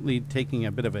definitely taking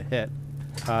a bit of a hit.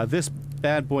 This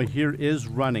bad boy here is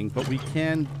running, but we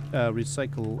can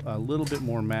recycle a little bit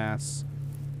more mass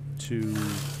to...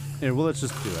 Here, well, let's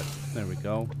just do it. There we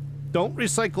go. Don't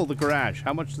recycle the garage.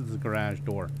 How much is the garage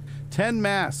door? 10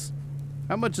 mass.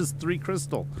 How much is 3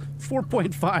 crystal?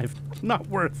 4.5. Not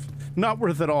worth. Not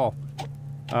worth at all.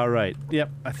 All right. Yep.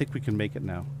 I think we can make it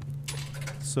now.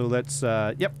 So let's,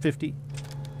 yep, 50.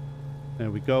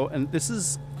 There we go. And this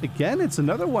is, again, it's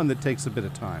another one that takes a bit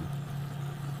of time.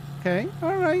 Okay.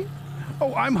 All right.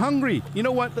 Oh, I'm hungry. You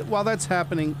know what? While that's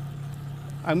happening,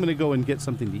 I'm going to go and get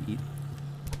something to eat.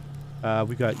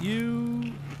 We got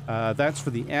you. That's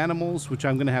for the animals, which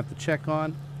I'm going to have to check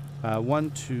on.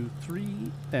 1, 2,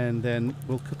 3, and then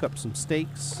we'll cook up some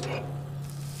steaks.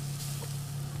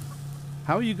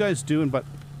 How are you guys doing? But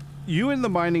you and the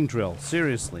mining drill,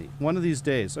 seriously, one of these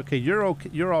days. Okay, you're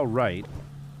okay. You're all right.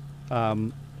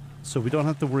 So we don't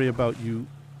have to worry about you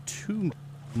too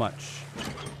much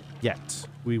yet.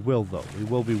 We will, though. We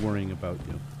will be worrying about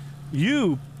you.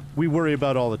 You, we worry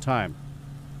about all the time.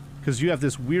 Because you have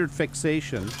this weird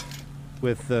fixation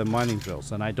with mining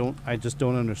drills, and I just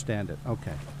don't understand it.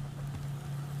 Okay.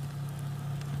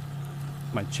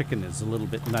 My chicken is a little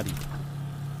bit nutty.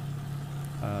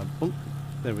 Boom.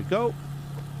 There we go.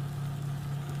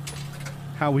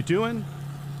 How we doing?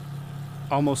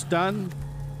 Almost done.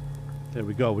 There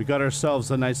we go. We got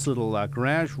ourselves a nice little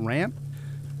garage ramp.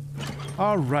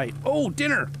 All right. Oh,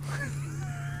 dinner!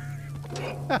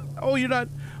 Oh, you're not...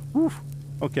 Woof.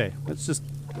 Okay, let's just...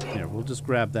 Here, we'll just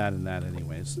grab that and that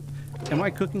anyways. Am I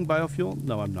cooking biofuel?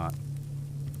 No, I'm not.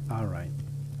 All right.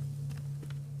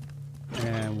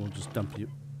 And we'll just dump you.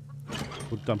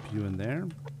 We'll dump you in there.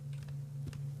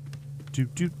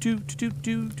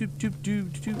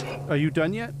 Are you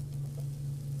done yet?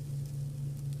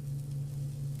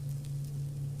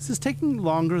 Is this taking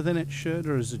longer than it should,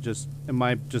 or is it just... Am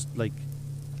I just, like,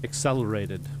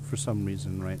 accelerated for some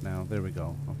reason right now? There we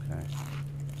go. Okay.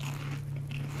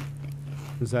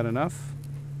 Is that enough?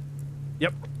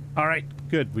 Yep. All right.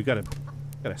 Good. We got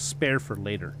a spare for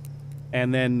later.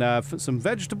 And then for some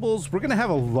vegetables. We're gonna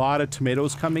have a lot of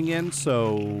tomatoes coming in,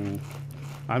 so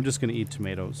I'm just gonna eat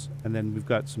tomatoes. And then we've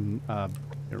got some.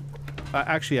 Here.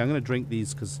 Actually, I'm gonna drink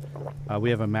these because we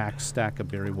have a max stack of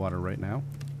berry water right now.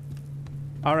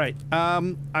 All right.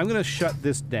 I'm gonna shut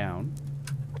this down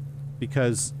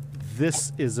because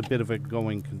this is a bit of a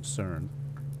going concern.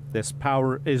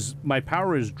 My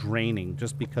power is draining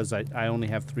just because I only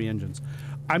have 3 engines.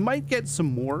 I might get some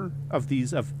more of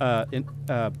these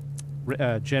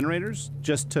generators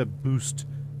just to boost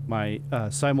my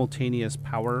simultaneous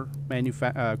power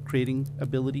creating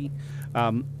ability.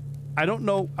 I don't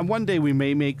know. One day we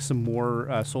may make some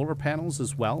more solar panels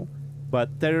as well,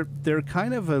 but they're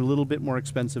kind of a little bit more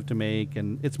expensive to make,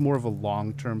 and it's more of a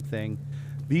long-term thing.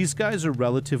 These guys are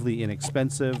relatively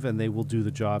inexpensive, and they will do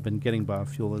the job, and getting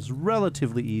biofuel is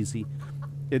relatively easy.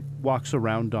 It walks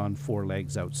around on 4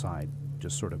 legs outside.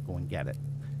 Just sort of go and get it.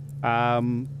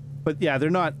 But yeah, they're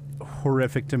not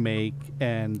horrific to make,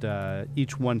 and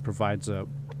each one provides an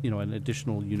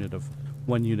additional unit of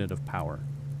 1 unit of power.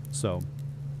 So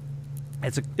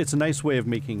it's a nice way of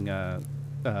making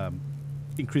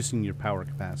increasing your power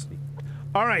capacity.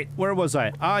 All right, where was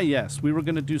I? Ah, yes, we were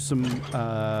going to do some,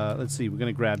 let's see, we're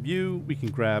going to grab you. We can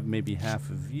grab maybe half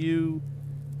of you.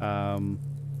 You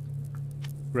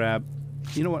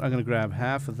know what, I'm going to grab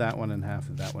half of that one and half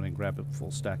of that one and grab a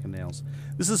full stack of nails.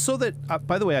 This is so that,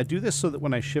 by the way, I do this so that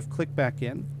when I shift-click back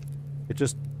in, it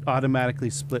just automatically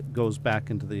goes back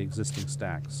into the existing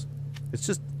stacks. It's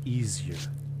just easier.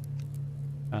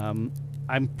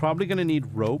 I'm probably going to need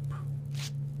rope.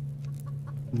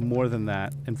 More than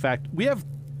that. In fact, we have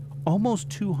almost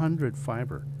 200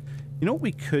 fiber. You know what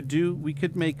we could do? We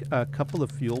could make a couple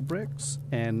of fuel bricks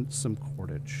and some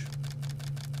cordage.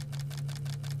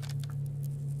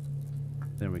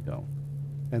 There we go.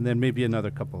 And then maybe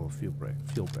another couple of fuel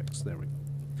bricks. There we go.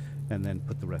 And then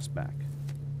put the rest back.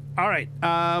 All right.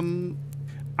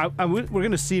 We're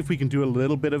going to see if we can do a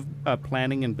little bit of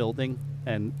planning and building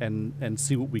and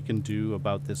see what we can do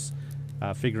about this,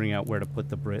 figuring out where to put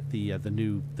the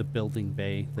building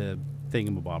bay, the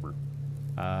thingamabobber.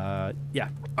 Yeah.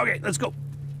 Okay, let's go.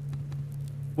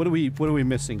 What are we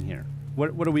missing here?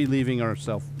 What are we leaving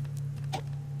ourselves?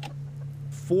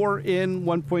 4 in,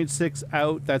 1.6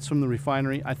 out. That's from the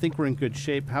refinery. I think we're in good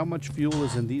shape. How much fuel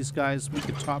is in these guys? We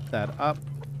could top that up.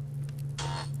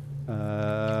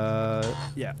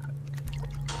 Yeah.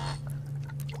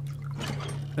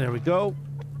 There we go.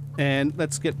 And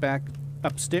let's get back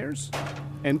upstairs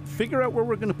and figure out where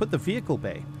we're going to put the vehicle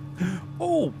bay.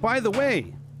 Oh, by the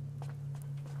way,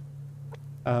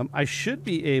 I should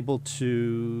be able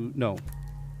to... No.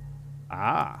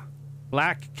 Ah.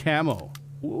 Black camo.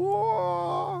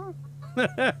 Whoa.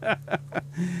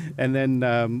 And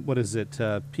then, what is it?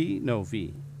 P? No,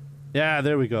 V. Yeah,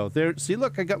 there we go. There. See,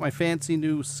 look, I got my fancy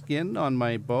new skin on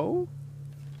my bow.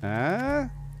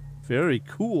 Ah. Very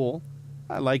cool.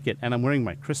 I like it. And I'm wearing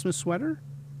my Christmas sweater.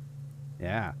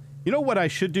 Yeah. You know what I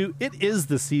should do? It is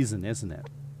the season, isn't it?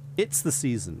 It's the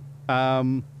season.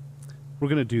 We're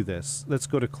going to do this. Let's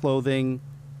go to clothing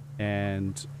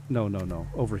and... No.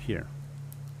 Over here.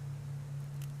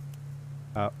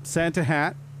 Santa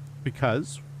hat,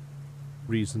 because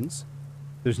reasons.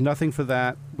 There's nothing for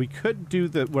that. We could do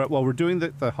the... Well, we're doing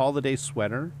the holiday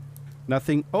sweater.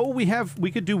 Nothing... Oh, we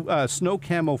could do snow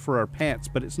camo for our pants,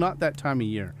 but it's not that time of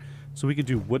year. So we could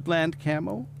do woodland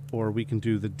camo, or we can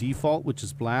do the default, which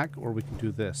is black, or we can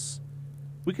do this.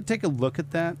 We could take a look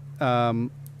at that. And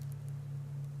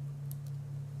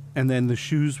then the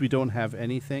shoes, we don't have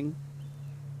anything.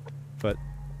 But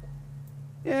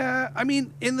yeah, I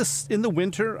mean, in the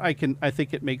winter, I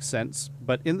think it makes sense.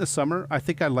 But in the summer, I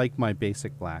think I like my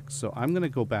basic black. So I'm gonna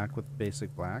go back with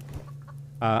basic black.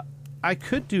 I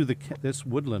could do this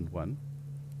woodland one.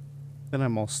 Then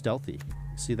I'm all stealthy.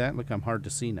 See that? Look, I'm hard to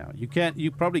see now.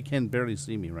 You probably can barely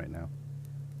see me right now.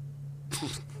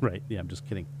 Right? Yeah, I'm just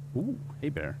kidding. Ooh, hey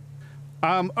bear.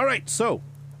 All right, so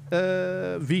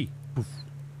V. Oof.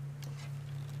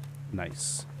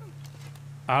 Nice.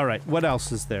 All right, what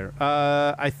else is there?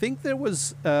 I think there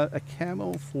was a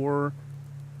camo for...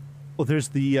 Well, there's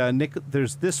the nickel.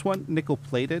 There's this one, nickel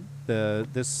plated.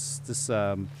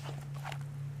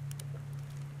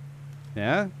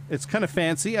 Yeah, it's kind of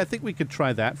fancy. I think we could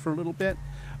try that for a little bit.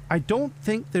 I don't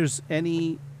think there's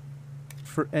any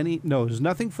for any... No, there's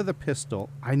nothing for the pistol.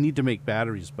 I need to make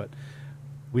batteries, but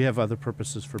we have other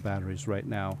purposes for batteries right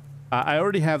now. I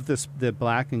already have the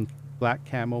black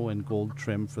camo and gold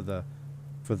trim for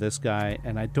this guy,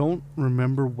 and I don't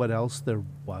remember what else there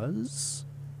was.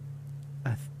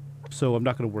 So I'm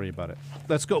not going to worry about it.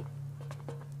 Let's go.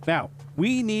 Now,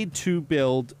 we need to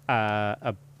build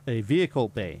a vehicle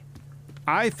bay.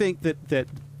 I think that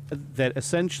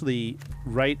essentially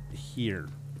right here,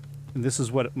 and this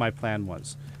is what my plan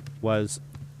was.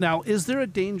 Now, is there a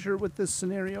danger with this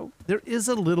scenario? There is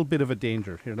a little bit of a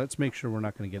danger. Here, let's make sure we're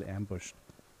not going to get ambushed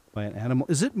by an animal.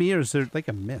 Is it me, or is there like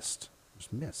a mist?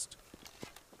 There's mist.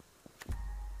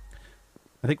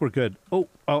 I think we're good. Oh,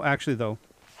 actually though.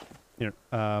 Here,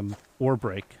 ore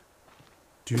break.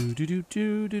 Do do do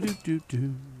do do do do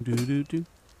do do do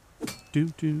do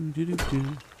do do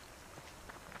do.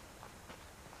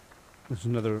 There's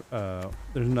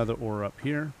another ore up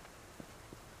here.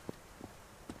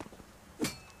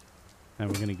 And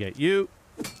we're gonna get you.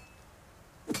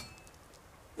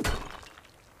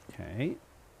 Okay.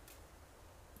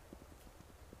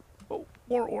 Oh,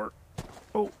 more ore.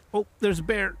 Oh, there's a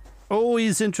bear. Oh,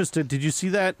 he's interested. Did you see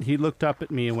that? He looked up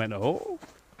at me and went, oh.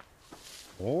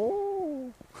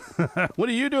 Oh. What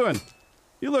are you doing?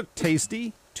 You look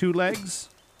tasty. 2 legs.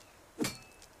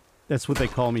 That's what they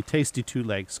call me, Tasty 2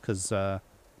 Legs, because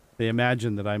they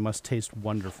imagine that I must taste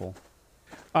wonderful.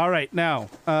 All right, now,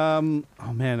 oh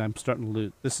man, I'm starting to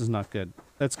loot. This is not good.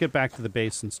 Let's get back to the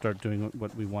base and start doing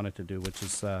what we wanted to do, which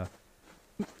is, at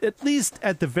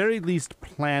the very least,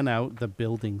 plan out the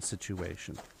building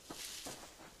situation.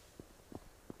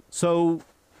 So,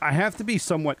 I have to be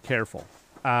somewhat careful.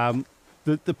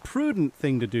 The prudent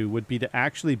thing to do would be to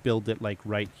actually build it, like,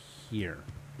 right here.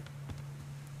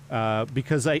 And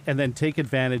then take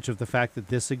advantage of the fact that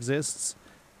this exists,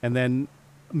 and then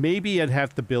maybe I'd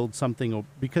have to build something,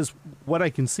 because what I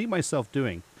can see myself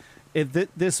doing, if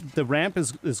the ramp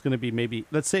is going to be maybe,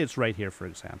 let's say it's right here, for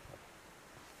example.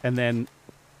 And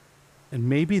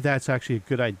maybe that's actually a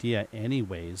good idea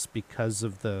anyways, because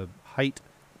of the height,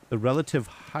 the relative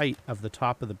height of the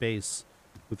top of the base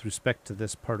with respect to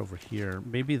this part over here.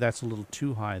 Maybe that's a little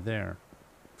too high there.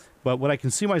 But what I can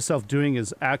see myself doing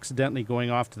is accidentally going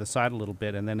off to the side a little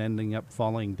bit and then ending up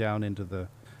falling down into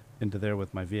there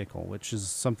with my vehicle, which is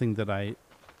something that I...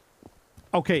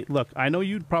 Okay, look, I know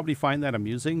you'd probably find that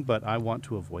amusing, but I want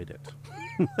to avoid it.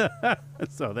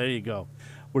 So there you go.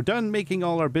 We're done making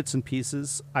all our bits and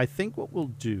pieces. I think what we'll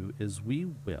do is we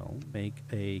will make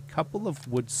a couple of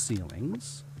wood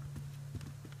ceilings.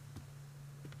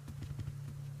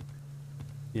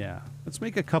 Yeah, let's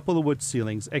make a couple of wood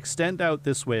ceilings, extend out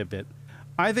this way a bit.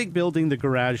 I think building the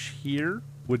garage here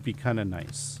would be kind of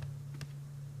nice.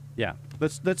 Yeah,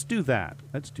 let's do that.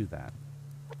 Let's do that.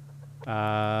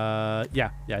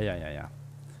 Yeah.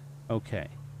 Okay.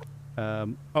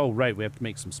 Oh, right, we have to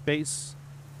make some space.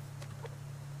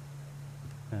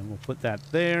 And we'll put that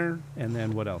there. And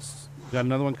then what else? Got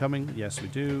another one coming? Yes, we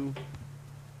do.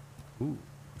 Ooh,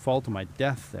 fall to my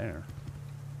death there.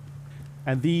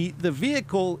 And the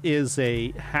vehicle is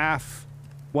a half,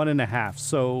 1.5.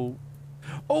 So,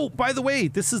 oh, by the way,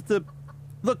 this is the,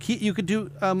 look, you could do,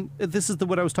 this is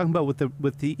what I was talking about with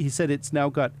the, he said it's now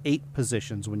got 8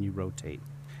 positions when you rotate.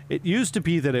 It used to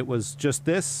be that it was just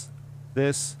this,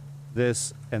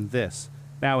 and this.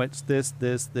 Now it's this.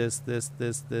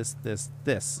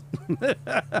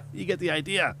 You get the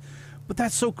idea. But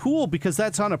that's so cool because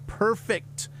that's on a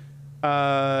perfect,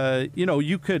 you know,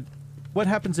 you could, what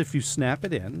happens if you snap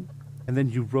it in and then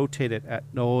you rotate it at,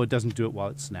 no, it doesn't do it while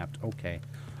it's snapped. Okay.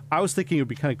 I was thinking it would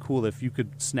be kind of cool if you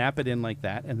could snap it in like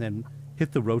that and then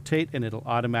hit the rotate and it'll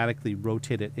automatically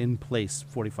rotate it in place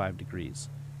 45 degrees.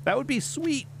 That would be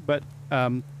sweet, but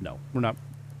no, we're not.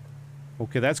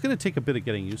 Okay, that's going to take a bit of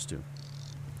getting used to,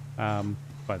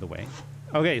 by the way.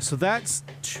 Okay, so that's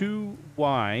too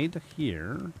wide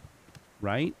here,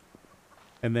 right?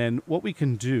 And then what we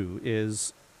can do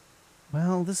is,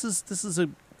 well, this is a,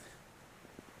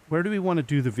 where do we want to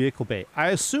do the vehicle bay? I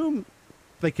assume,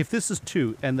 like, if this is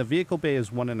 2 and the vehicle bay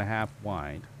is 1.5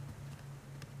 wide,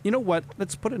 you know what?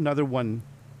 Let's put another one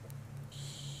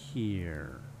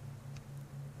here.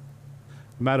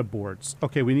 I'm out of boards.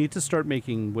 Okay, we need to start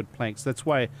making wood planks. That's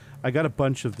why I got a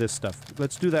bunch of this stuff.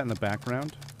 Let's do that in the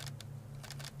background.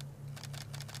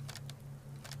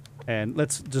 And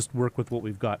let's just work with what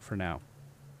we've got for now.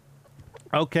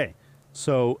 Okay,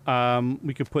 so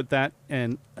we could put that,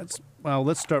 and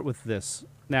let's start with this.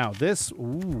 Now this,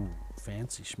 ooh,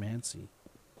 fancy schmancy.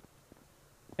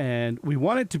 And we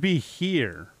want it to be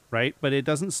here, right? But it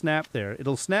doesn't snap there.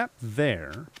 It'll snap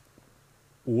there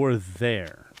or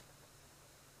there.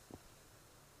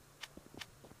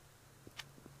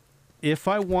 If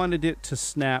I wanted it to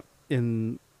snap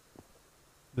in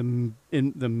the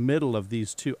middle of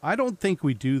these two, I don't think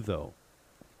we do though.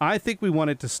 I think we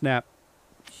want it to snap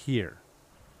here.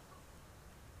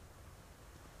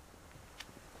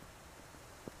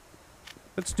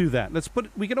 Let's do that. Let's put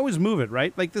it, we can always move it,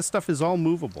 right? Like this stuff is all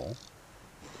movable.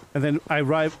 And then I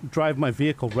drive my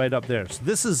vehicle right up there. So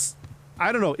this is,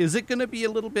 I don't know, is it going to be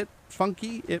a little bit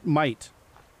funky? It might.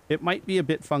 It might be a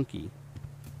bit funky.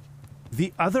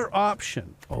 The other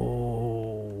option.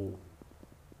 Oh.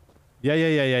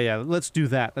 Yeah. Let's do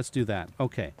that. Let's do that.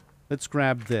 Okay. Let's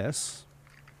grab this.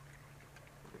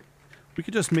 We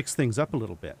could just mix things up a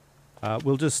little bit.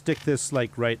 We'll just stick this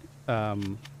like right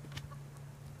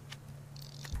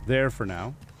there for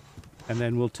now. And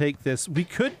then we'll take this. We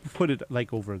could put it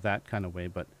like over that kind of way,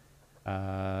 but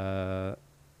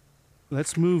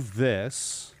let's move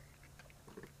this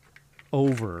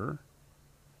over.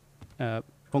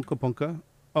 Bunka.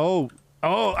 Oh,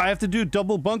 I have to do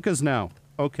double bunkas now.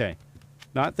 Okay.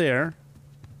 Not there.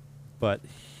 But.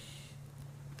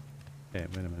 Okay,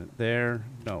 wait a minute. There.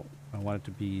 No. I want it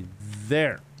to be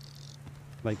there.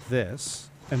 Like this.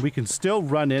 And we can still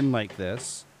run in like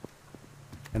this.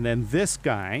 And then this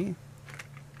guy,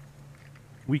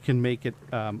 we can make it,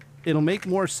 it'll make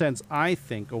more sense, I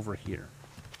think, over here.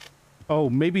 Oh,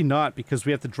 maybe not, because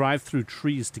we have to drive through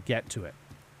trees to get to it.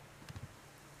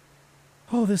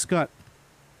 Oh, this got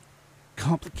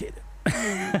complicated.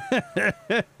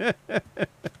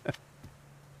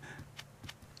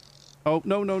 Oh,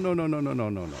 no. No.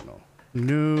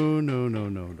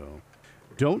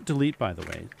 Don't delete, by the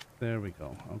way. There we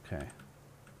go. Okay.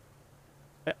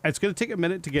 It's going to take a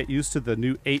minute to get used to the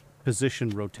new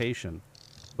 8-position rotation,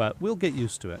 but we'll get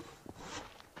used to it.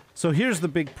 So here's the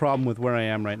big problem with where I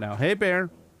am right now. Hey, Bear.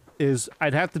 is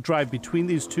I'd have to drive between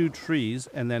these two trees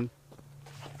and then...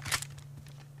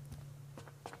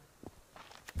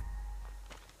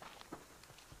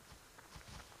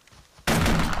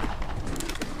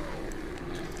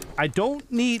 I don't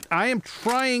need... I am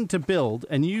trying to build,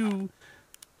 and you...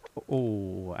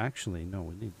 Oh, actually, no,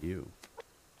 we need you.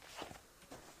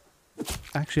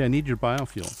 Actually, I need your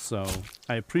biofuel, so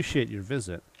I appreciate your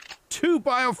visit. 2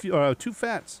 biofuel... 2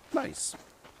 fats. Nice.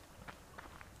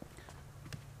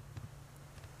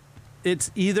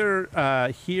 It's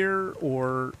either here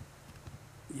or...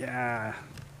 Yeah.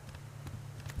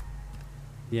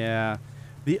 Yeah.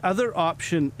 The other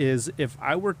option is if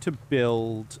I were to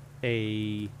build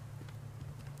a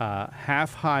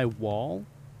half-high wall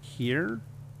here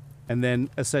and then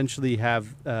essentially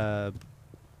have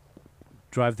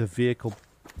drive the vehicle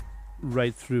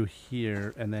right through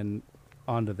here and then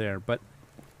onto there. But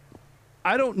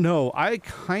I don't know. I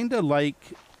kind of like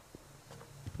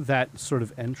that sort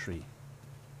of entry.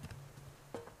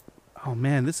 Oh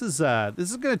man, this is going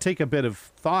to take a bit of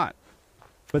thought.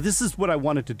 But this is what I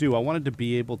wanted to do. I wanted to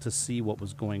be able to see what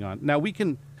was going on. Now we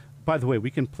can, by the way,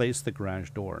 we can place the garage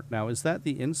door. Now is that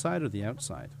the inside or the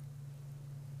outside?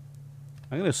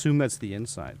 I'm going to assume that's the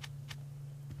inside.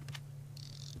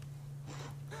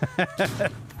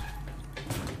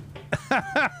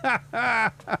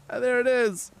 There it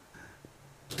is.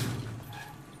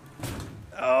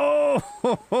 Oh,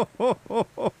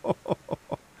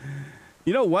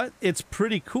 you know what? It's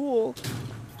pretty cool.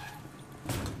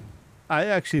 I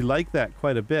actually like that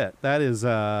quite a bit. That is,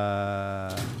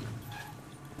 I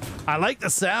like the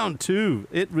sound too.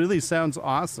 It really sounds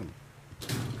awesome.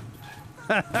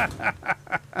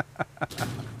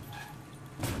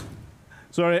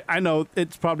 Sorry, I know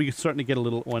it's probably starting to get a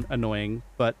little annoying,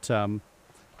 but I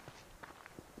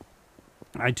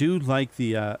do like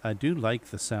the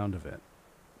sound of it.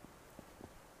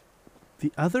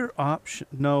 The other option,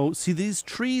 no, see these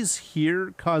trees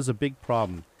here cause a big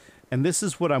problem. And this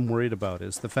is what I'm worried about,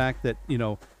 is the fact that, you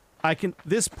know, I can,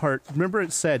 this part, remember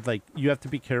it said, like, you have to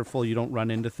be careful, you don't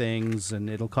run into things, and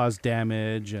it'll cause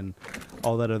damage, and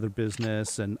all that other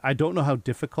business, and I don't know how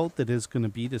difficult it is going to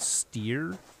be to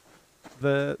steer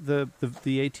the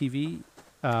ATV.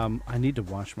 I need to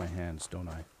wash my hands, don't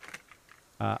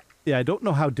I? Yeah, I don't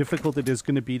know how difficult it is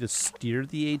going to be to steer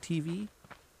the ATV.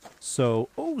 So,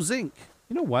 oh, zinc.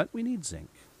 You know what? We need zinc.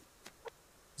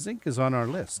 Zinc is on our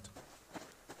list.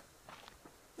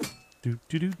 There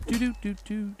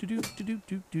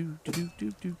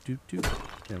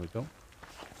we go.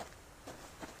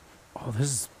 Oh, this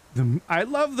is I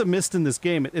love the mist in this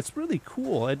game. It's really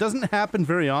cool. It doesn't happen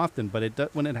very often, but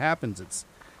when it happens,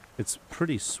 it's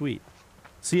pretty sweet.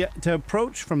 See, to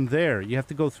approach from there, you have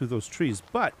to go through those trees.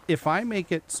 But if I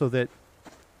make it so that,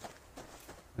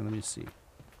 and let me see,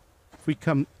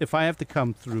 if I have to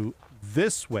come through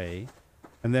this way,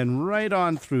 and then right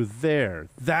on through there,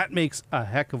 that makes a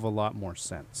heck of a lot more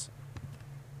sense.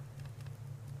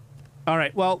 All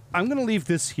right, well, I'm going to leave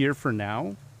this here for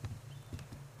now.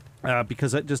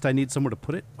 Because I need somewhere to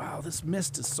put it. Wow, this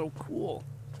mist is so cool.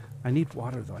 I need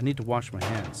water, though. I need to wash my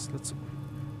hands. Let's...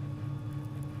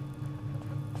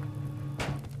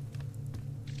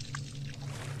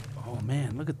 Oh,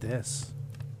 man, look at this.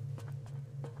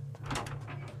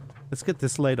 Let's get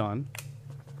this light on.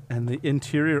 And the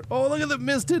interior... Oh, look at the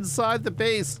mist inside the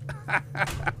base!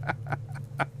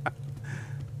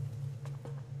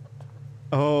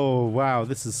 Oh, wow,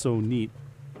 this is so neat.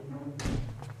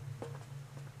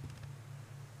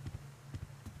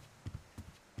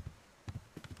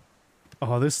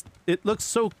 Oh, it looks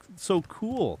so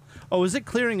cool. Oh, is it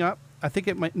clearing up? I think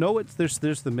it might... No, there's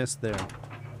the mist there.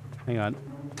 Hang on.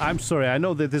 I'm sorry, I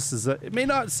know that this is it may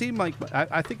not seem like...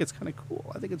 I think it's kind of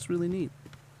cool. I think it's really neat.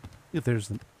 If there's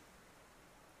the...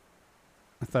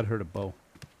 I thought I heard a bow.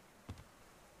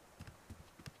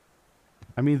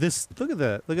 I mean, this... Look at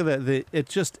that.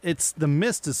 The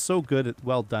mist is so good,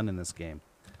 well done in this game.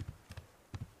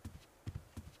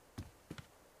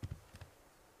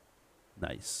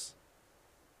 Nice.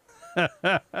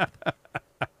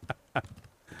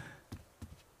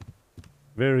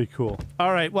 Very cool.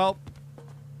 All right, well,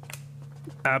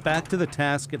 back to the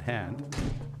task at hand.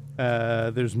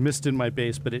 There's mist in my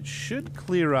base, but it should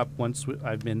clear up once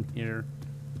I've been here.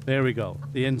 There we go.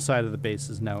 The inside of the base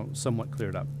is now somewhat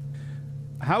cleared up.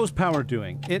 How's power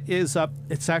doing? It is up.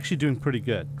 It's actually doing pretty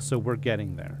good, so we're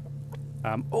getting there.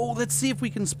 Oh, let's see if we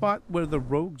can spot where the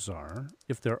rogues are,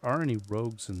 if there are any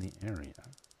rogues in the area.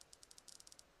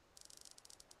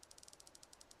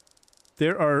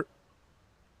 There are...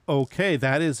 Okay,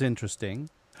 that is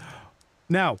interesting.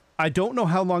 Now, I don't know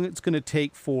how long it's going to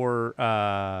take for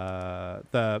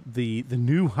the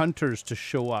new hunters to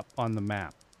show up on the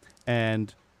map.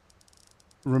 And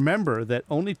remember that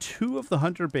only two of the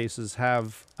hunter bases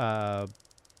have a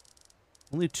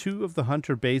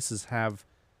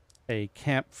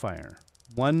campfire.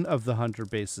 One of the hunter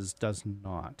bases does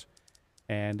not.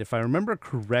 And if I remember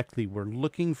correctly, we're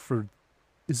looking for,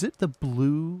 is it the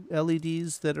blue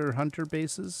LEDs that are hunter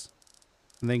bases?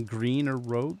 And then green are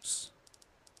rogues?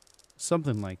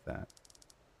 Something like that.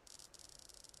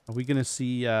 Are we gonna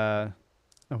see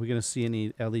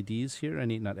any LEDs here?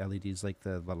 Not LEDs, like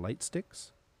the light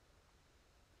sticks?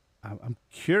 I'm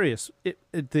curious.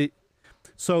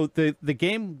 So the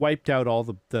game wiped out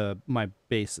all my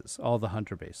bases, all the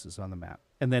hunter bases on the map,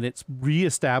 and then it's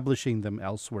reestablishing them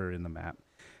elsewhere in the map.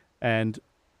 And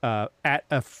at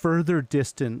a further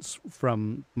distance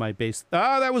from my base,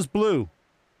 that was blue.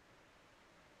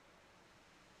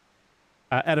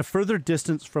 At a further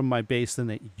distance from my base than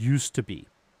it used to be.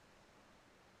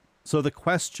 So the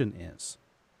question is,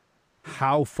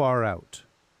 how far out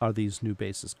are these new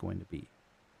bases going to be?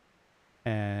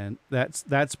 And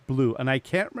that's blue, and I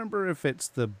can't remember if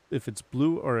it's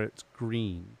blue or it's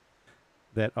green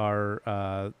that are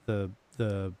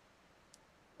the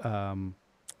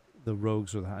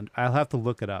rogues or the hunt. I'll have to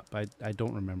look it up. I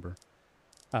don't remember.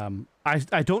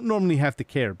 I don't normally have to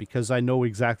care because I know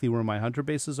exactly where my hunter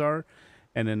bases are,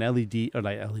 and an LED or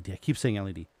like LED. I keep saying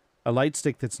LED. A light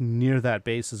stick that's near that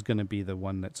base is going to be the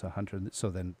one that's a hunter. So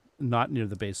then, not near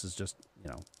the base is just, you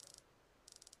know.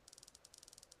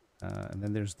 And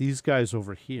then there's these guys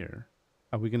over here.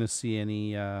 Are we going to see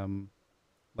any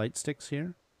light sticks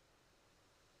here?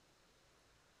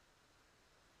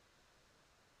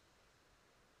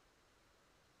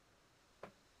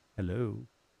 Hello.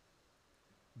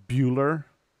 Bueller.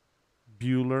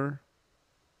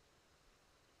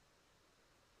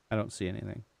 I don't see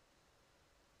anything.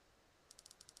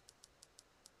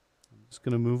 I'm just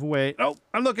going to move away. Oh,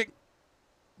 I'm looking.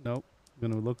 Nope. I'm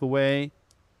going to look away.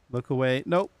 Look away.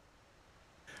 Nope.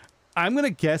 I'm going to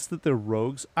guess that they're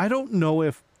rogues. I don't know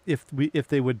if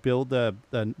they would build a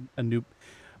new...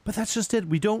 But that's just it.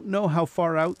 We don't know how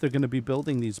far out they're going to be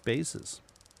building these bases.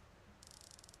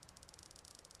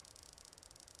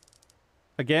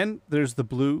 Again, there's the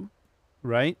blue,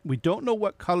 right? We don't know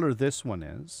what color this one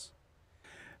is.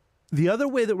 The other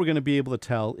way that we're going to be able to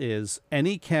tell is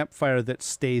any campfire that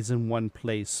stays in one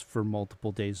place for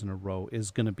multiple days in a row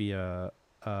is going to be a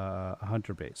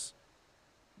hunter base.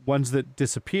 Ones that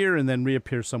disappear and then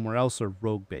reappear somewhere else are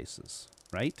rogue bases,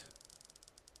 right?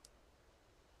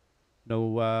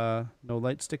 No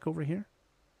light stick over here?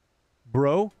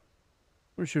 Bro,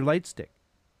 where's your light stick?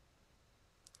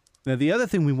 Now, the other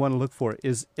thing we want to look for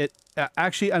is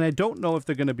actually, and I don't know if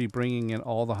they're going to be bringing in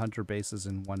all the hunter bases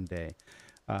in one day.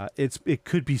 It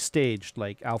could be staged,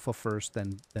 like Alpha first,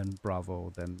 then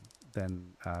Bravo, then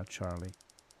Charlie.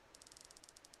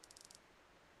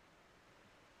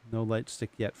 No light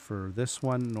stick yet for this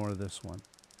one nor this one.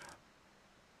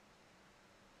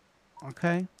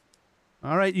 Okay.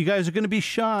 All right, you guys are going to be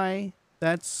shy.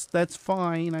 That's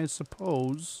fine, I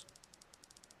suppose.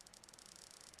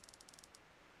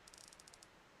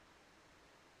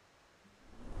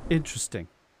 Interesting.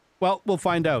 Well, we'll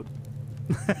find out.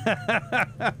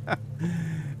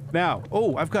 Now,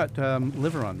 oh, I've got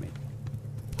liver on me.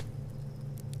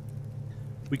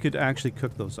 We could actually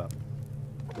cook those up.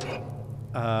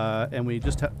 And we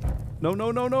just have... No.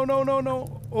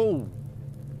 Oh.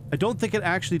 I don't think it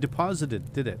actually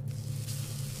deposited, did it?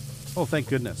 Oh, thank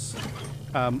goodness.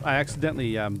 I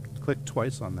accidentally clicked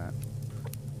twice on that.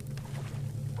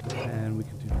 And we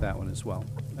can do that one as well.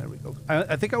 There we go.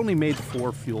 I think I only made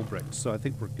 4 fuel bricks, so I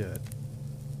think we're good.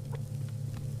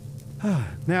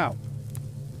 Now,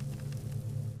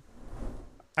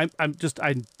 I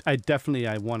definitely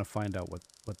want to find out what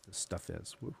this stuff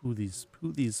is, who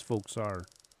these folks are,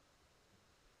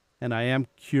 and I am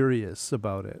curious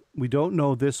about it. We don't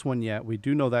know this one yet. We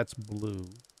do know that's blue,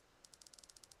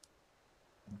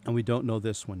 and we don't know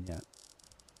this one yet.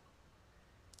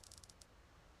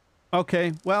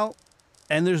 Okay, well,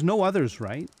 and there's no others,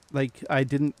 right? Like, I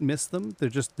didn't miss them.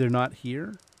 They're not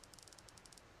here.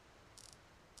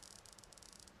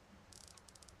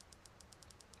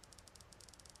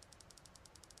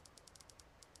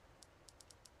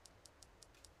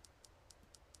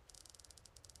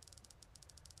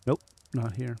 Nope,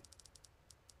 not here.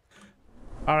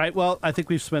 All right, well, I think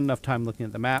we've spent enough time looking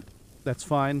at the map. That's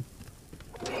fine.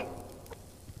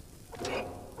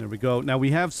 There we go. Now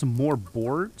we have some more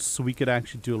boards, so we could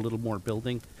actually do a little more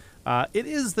building. It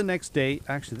is the next day.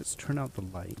 Actually, let's turn out the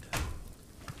light.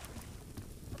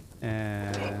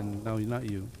 And no, not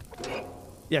you.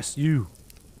 Yes, you.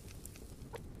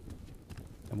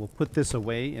 And we'll put this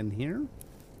away in here.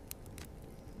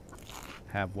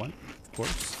 Have one, of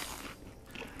course.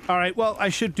 All right, well, I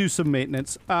should do some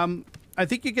maintenance. I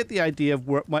think you get the idea of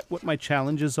what my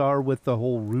challenges are with the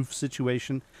whole roof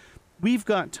situation. We've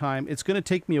got time. It's going to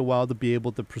take me a while to be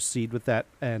able to proceed with that,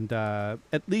 and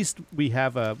at least we'll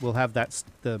have that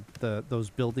those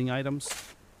building items,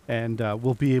 and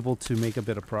we'll be able to make a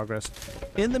bit of progress.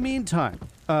 In the meantime,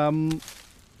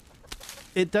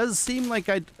 it does seem like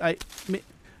I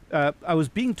was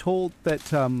being told that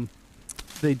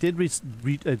they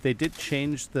did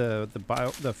change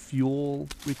the fuel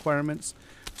requirements,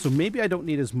 so maybe I don't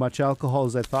need as much alcohol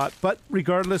as I thought. But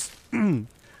regardless,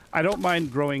 I don't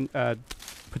mind growing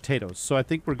potatoes, so I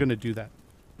think we're gonna do that.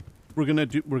 We're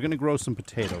gonna grow some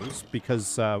potatoes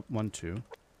because 1, 2,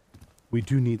 we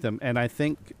do need them, and I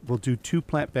think we'll do 2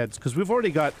 plant beds because we've already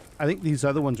got. I think these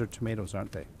other ones are tomatoes,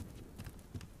 aren't they?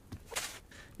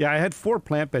 Yeah, I had 4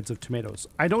 plant beds of tomatoes.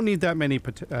 I don't need that many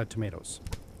tomatoes.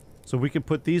 So we can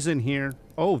put these in here.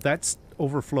 Oh, that's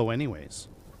overflow anyways.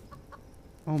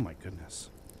 Oh my goodness.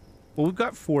 Well, we've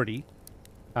got 40.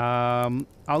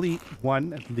 I'll eat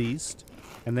 1 at least.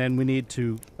 And then we need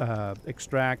to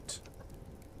extract.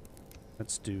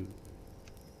 Let's do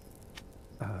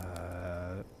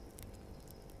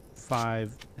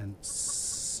 5 and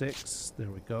 6. There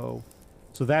we go.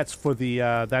 So that's for the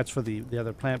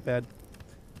other plant bed.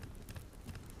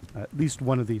 At least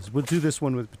 1 of these. We'll do this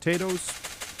one with potatoes.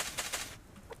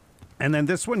 And then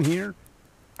this one here,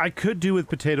 I could do with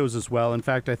potatoes as well. In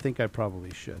fact, I think I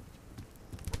probably should.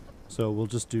 So we'll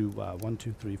just do 1,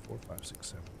 2, 3, 4, 5, 6,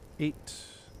 7, 8,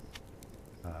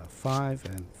 5,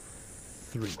 and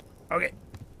 3. Okay.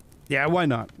 Yeah, why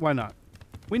not? Why not?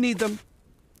 We need them.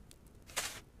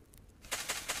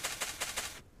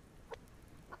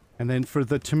 And then for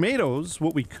the tomatoes,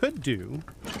 what we could do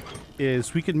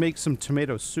is we could make some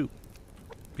tomato soup.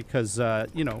 Because,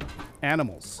 you know,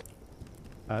 animals.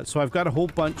 So I've got a whole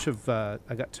bunch of, I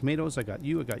got tomatoes, I got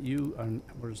you, and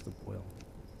where's the boil?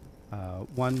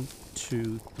 1,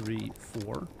 2, 3,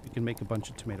 4. You can make a bunch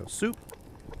of tomato soup.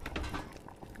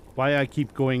 Why I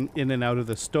keep going in and out of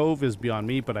the stove is beyond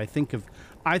me, but I think of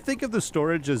the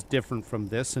storage as different from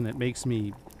this, and it makes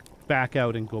me back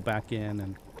out and go back in,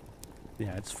 and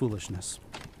yeah, it's foolishness.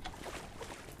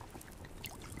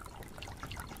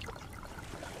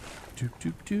 You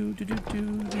can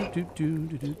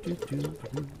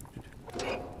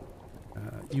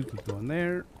go in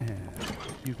there, and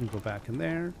you can go back in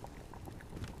there.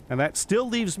 And that still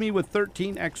leaves me with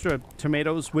 13 extra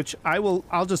tomatoes, which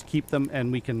I'll just keep them,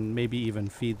 and we can maybe even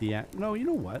feed the no, you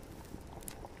know what?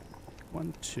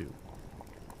 1, 2.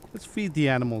 Let's feed the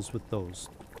animals with those,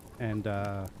 and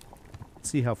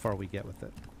see how far we get with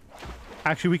it.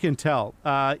 Actually, we can tell.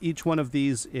 Each one of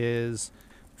these is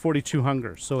 42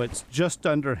 hunger, so it's just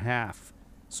under half.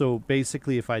 So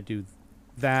basically, if I do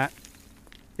that,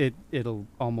 it'll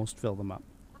almost fill them up.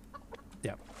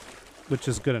 Yeah, which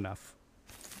is good enough.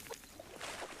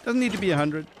 Doesn't need to be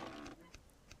 100.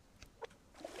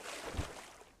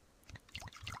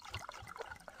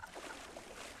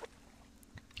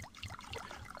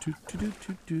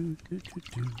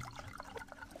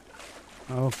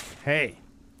 Okay.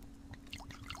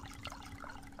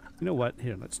 You know what?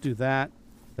 Here, let's do that,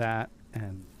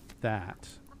 and that.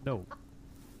 No,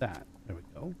 that. There we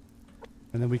go.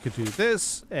 And then we could do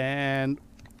this, and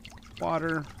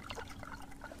water.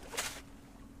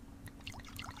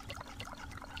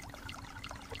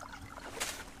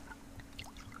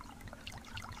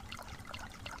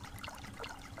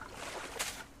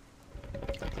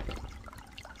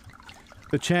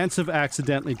 The chance of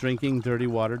accidentally drinking dirty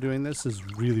water doing this is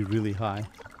really, really high.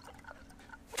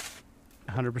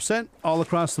 100% all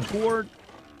across the board.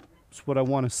 That's what I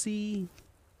want to see.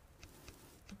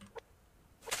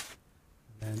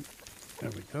 And there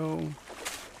we go.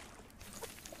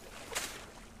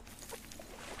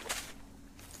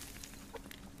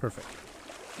 Perfect.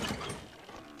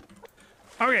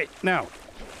 Okay, now.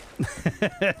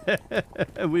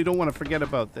 We don't want to forget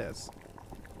about this.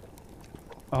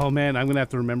 Oh man, I'm gonna have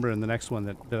to remember in the next one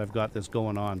that I've got this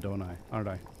going on, don't I? Aren't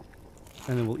I?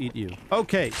 And then we'll eat you.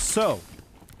 Okay, so.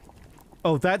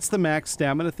 Oh, that's the max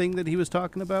stamina thing that he was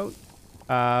talking about.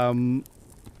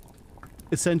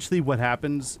 Essentially what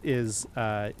happens is,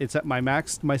 it's at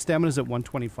my stamina's at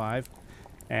 125.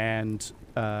 And,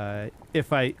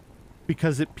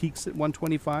 because it peaks at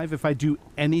 125, if I do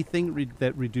anything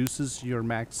that reduces your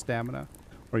max stamina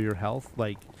or your health,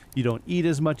 like, you don't eat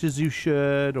as much as you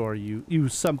should, or you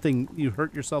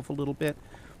hurt yourself a little bit,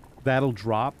 that'll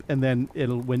drop, and then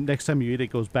when next time you eat it,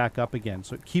 goes back up again.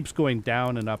 So it keeps going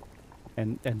down and up,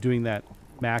 and doing that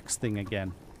max thing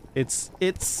again. It's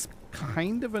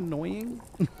kind of annoying.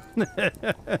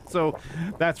 So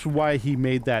that's why he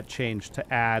made that change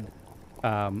to add.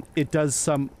 It does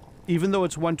some, even though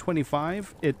it's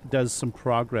 125, it does some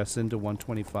progress into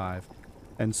 125,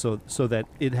 and so that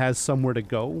it has somewhere to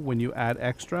go when you add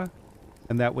extra.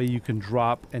 And that way you can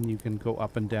drop and you can go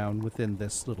up and down within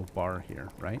this little bar here,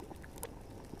 right?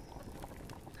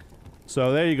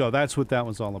 So there you go. That's what that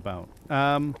was all about.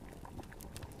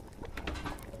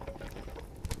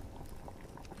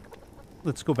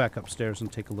 Let's go back upstairs and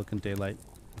take a look in daylight.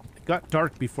 It got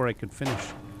dark before I could finish.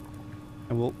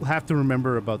 And we'll have to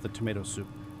remember about the tomato soup.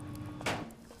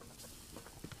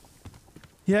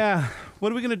 Yeah,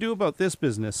 what are we going to do about this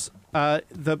business?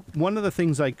 One of the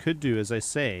things I could do, as I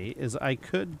say, is I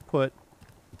could put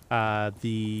the...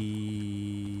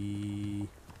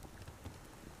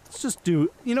 Let's just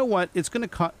do... You know what? It's going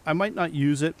to... I might not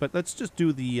use it, but let's just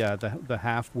do the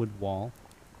half wood wall.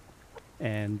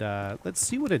 And let's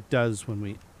see what it does when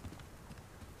we...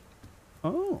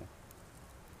 Oh.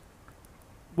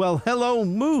 Well, hello,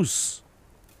 moose!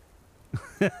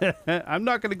 I'm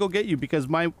not going to go get you because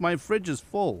my fridge is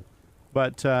full.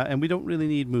 But, and we don't really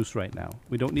need moose right now.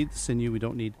 We don't need the sinew. We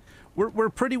don't need... We're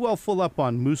pretty well full up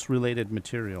on moose-related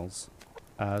materials.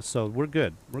 So we're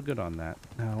good. We're good on that.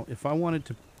 Now, if I wanted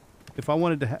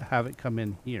to have it come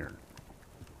in here,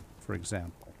 for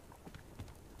example.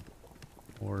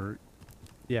 Or,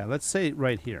 yeah, let's say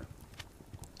right here.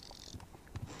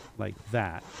 Like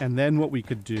that. And then what we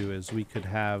could do is we could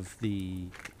have the...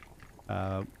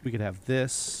 we could have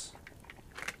this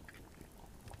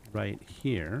right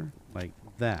here, like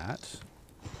that.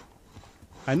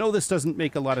 I know this doesn't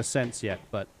make a lot of sense yet,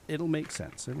 but it'll make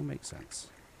sense. It'll make sense.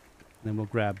 And then we'll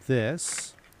grab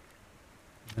this.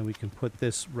 And we can put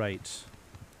this right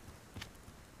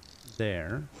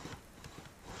there.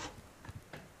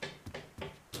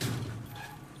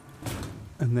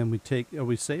 And then we take... Are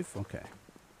we safe? Okay.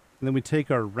 And then we take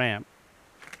our ramp.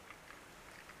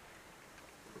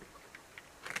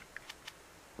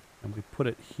 And we put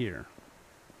it here.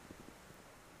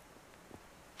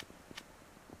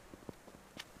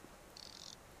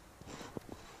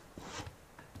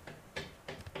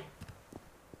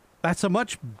 That's a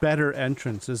much better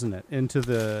entrance, isn't it? Into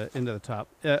the top.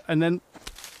 And then,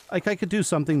 like, I could do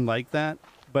something like that,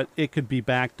 but it could be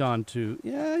backed onto...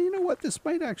 Yeah, you know what? This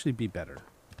might actually be better.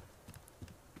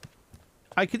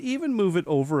 I could even move it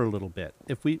over a little bit.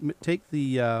 If we take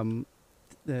these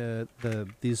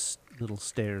little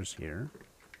stairs here,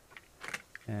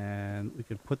 and we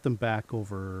could put them back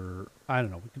over... I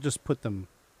don't know. We could just put them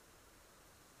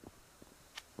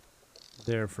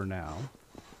there for now.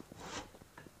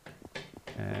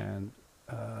 And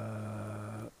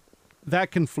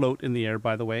that can float in the air,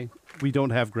 by the way. We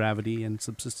don't have gravity in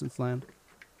subsistence land.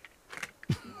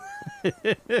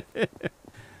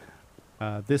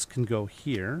 This can go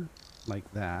here,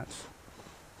 like that.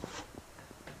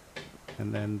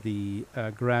 And then the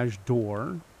garage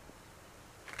door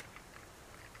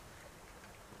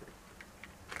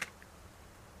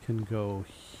can go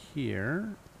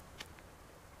here,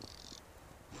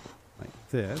 like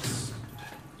this.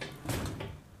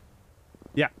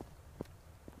 Yeah.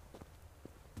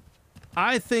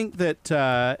 I think that,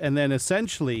 and then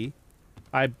essentially,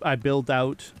 I build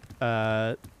out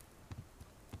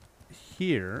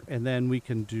here, and then we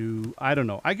can do, I don't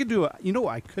know, I could do, you know,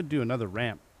 I could do another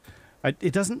ramp.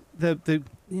 It doesn't,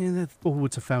 oh,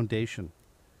 it's a foundation.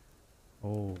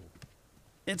 Oh.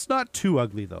 It's not too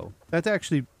ugly, though. That's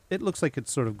actually, it looks like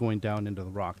it's sort of going down into the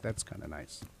rock. That's kind of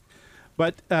nice.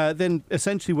 But then,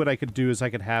 essentially, what I could do is I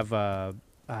could have,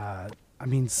 I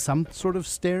mean, some sort of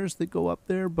stairs that go up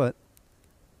there, but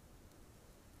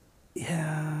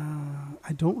yeah,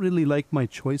 I don't really like my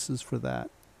choices for that.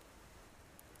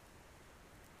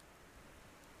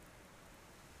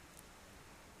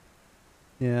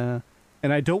 Yeah,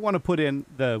 and I don't want to put in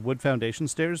the wood foundation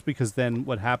stairs because then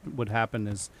what would happen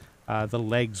is the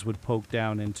legs would poke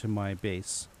down into my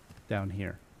base down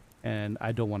here, and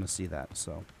I don't want to see that,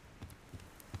 so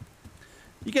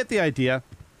you get the idea.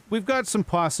 We've got some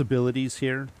possibilities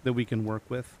here that we can work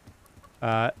with.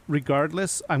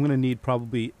 Regardless, I'm going to need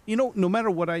probably, you know, no matter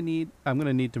what I need, I'm going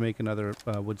to need to make another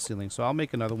wood ceiling. So I'll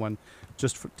make another one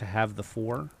just to have the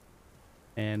 4.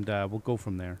 And we'll go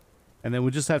from there. And then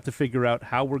we'll just have to figure out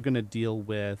how we're going to deal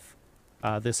with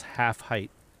this half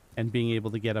height and being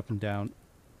able to get up and down.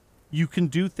 You can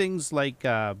do things like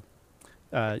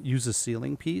use a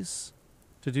ceiling piece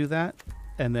to do that.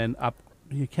 And then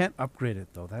you can't upgrade it,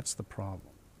 though. That's the problem.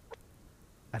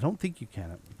 I don't think you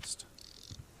can, at least.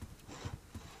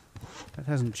 That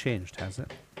hasn't changed, has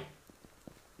it?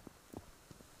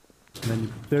 And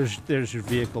then there's your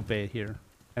vehicle bay here.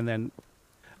 And then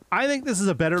I think this is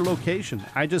a better location.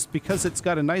 Because it's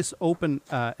got a nice open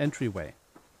entryway.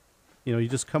 You know, you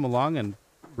just come along and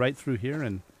right through here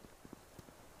and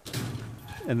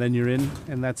then you're in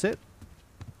and that's it.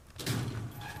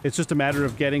 It's just a matter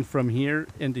of getting from here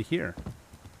into here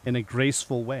in a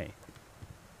graceful way.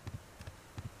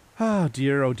 Oh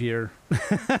dear, oh dear.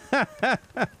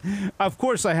 Of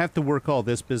course I have to work all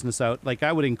this business out. Like,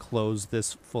 I would enclose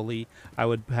this fully. I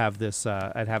would have this,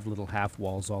 I'd have little half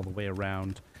walls all the way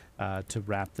around to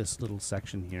wrap this little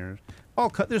section here.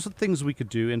 There's things we could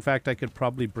do. In fact, I could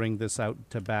probably bring this out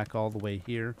to back all the way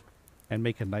here and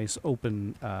make a nice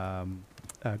open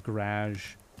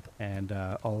garage and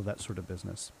all of that sort of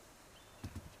business.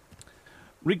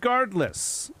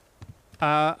 Regardless,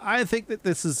 I think that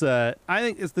this is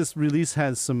this release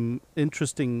has some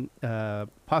interesting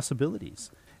possibilities,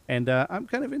 and I'm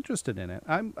kind of interested in it.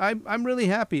 I'm really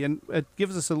happy, and it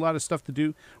gives us a lot of stuff to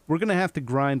do. We're gonna have to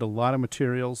grind a lot of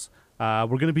materials.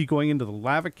 We're gonna be going into the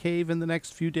lava cave in the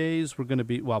next few days. We're gonna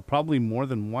be, well, probably more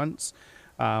than once.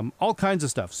 All kinds of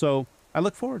stuff. So I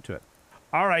look forward to it.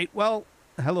 All right. Well,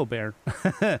 hello, Bear.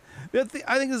 I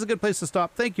think this is a good place to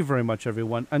stop. Thank you very much,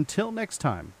 everyone. Until next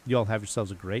time, you all have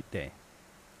yourselves a great day.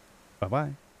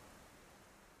 Bye-bye.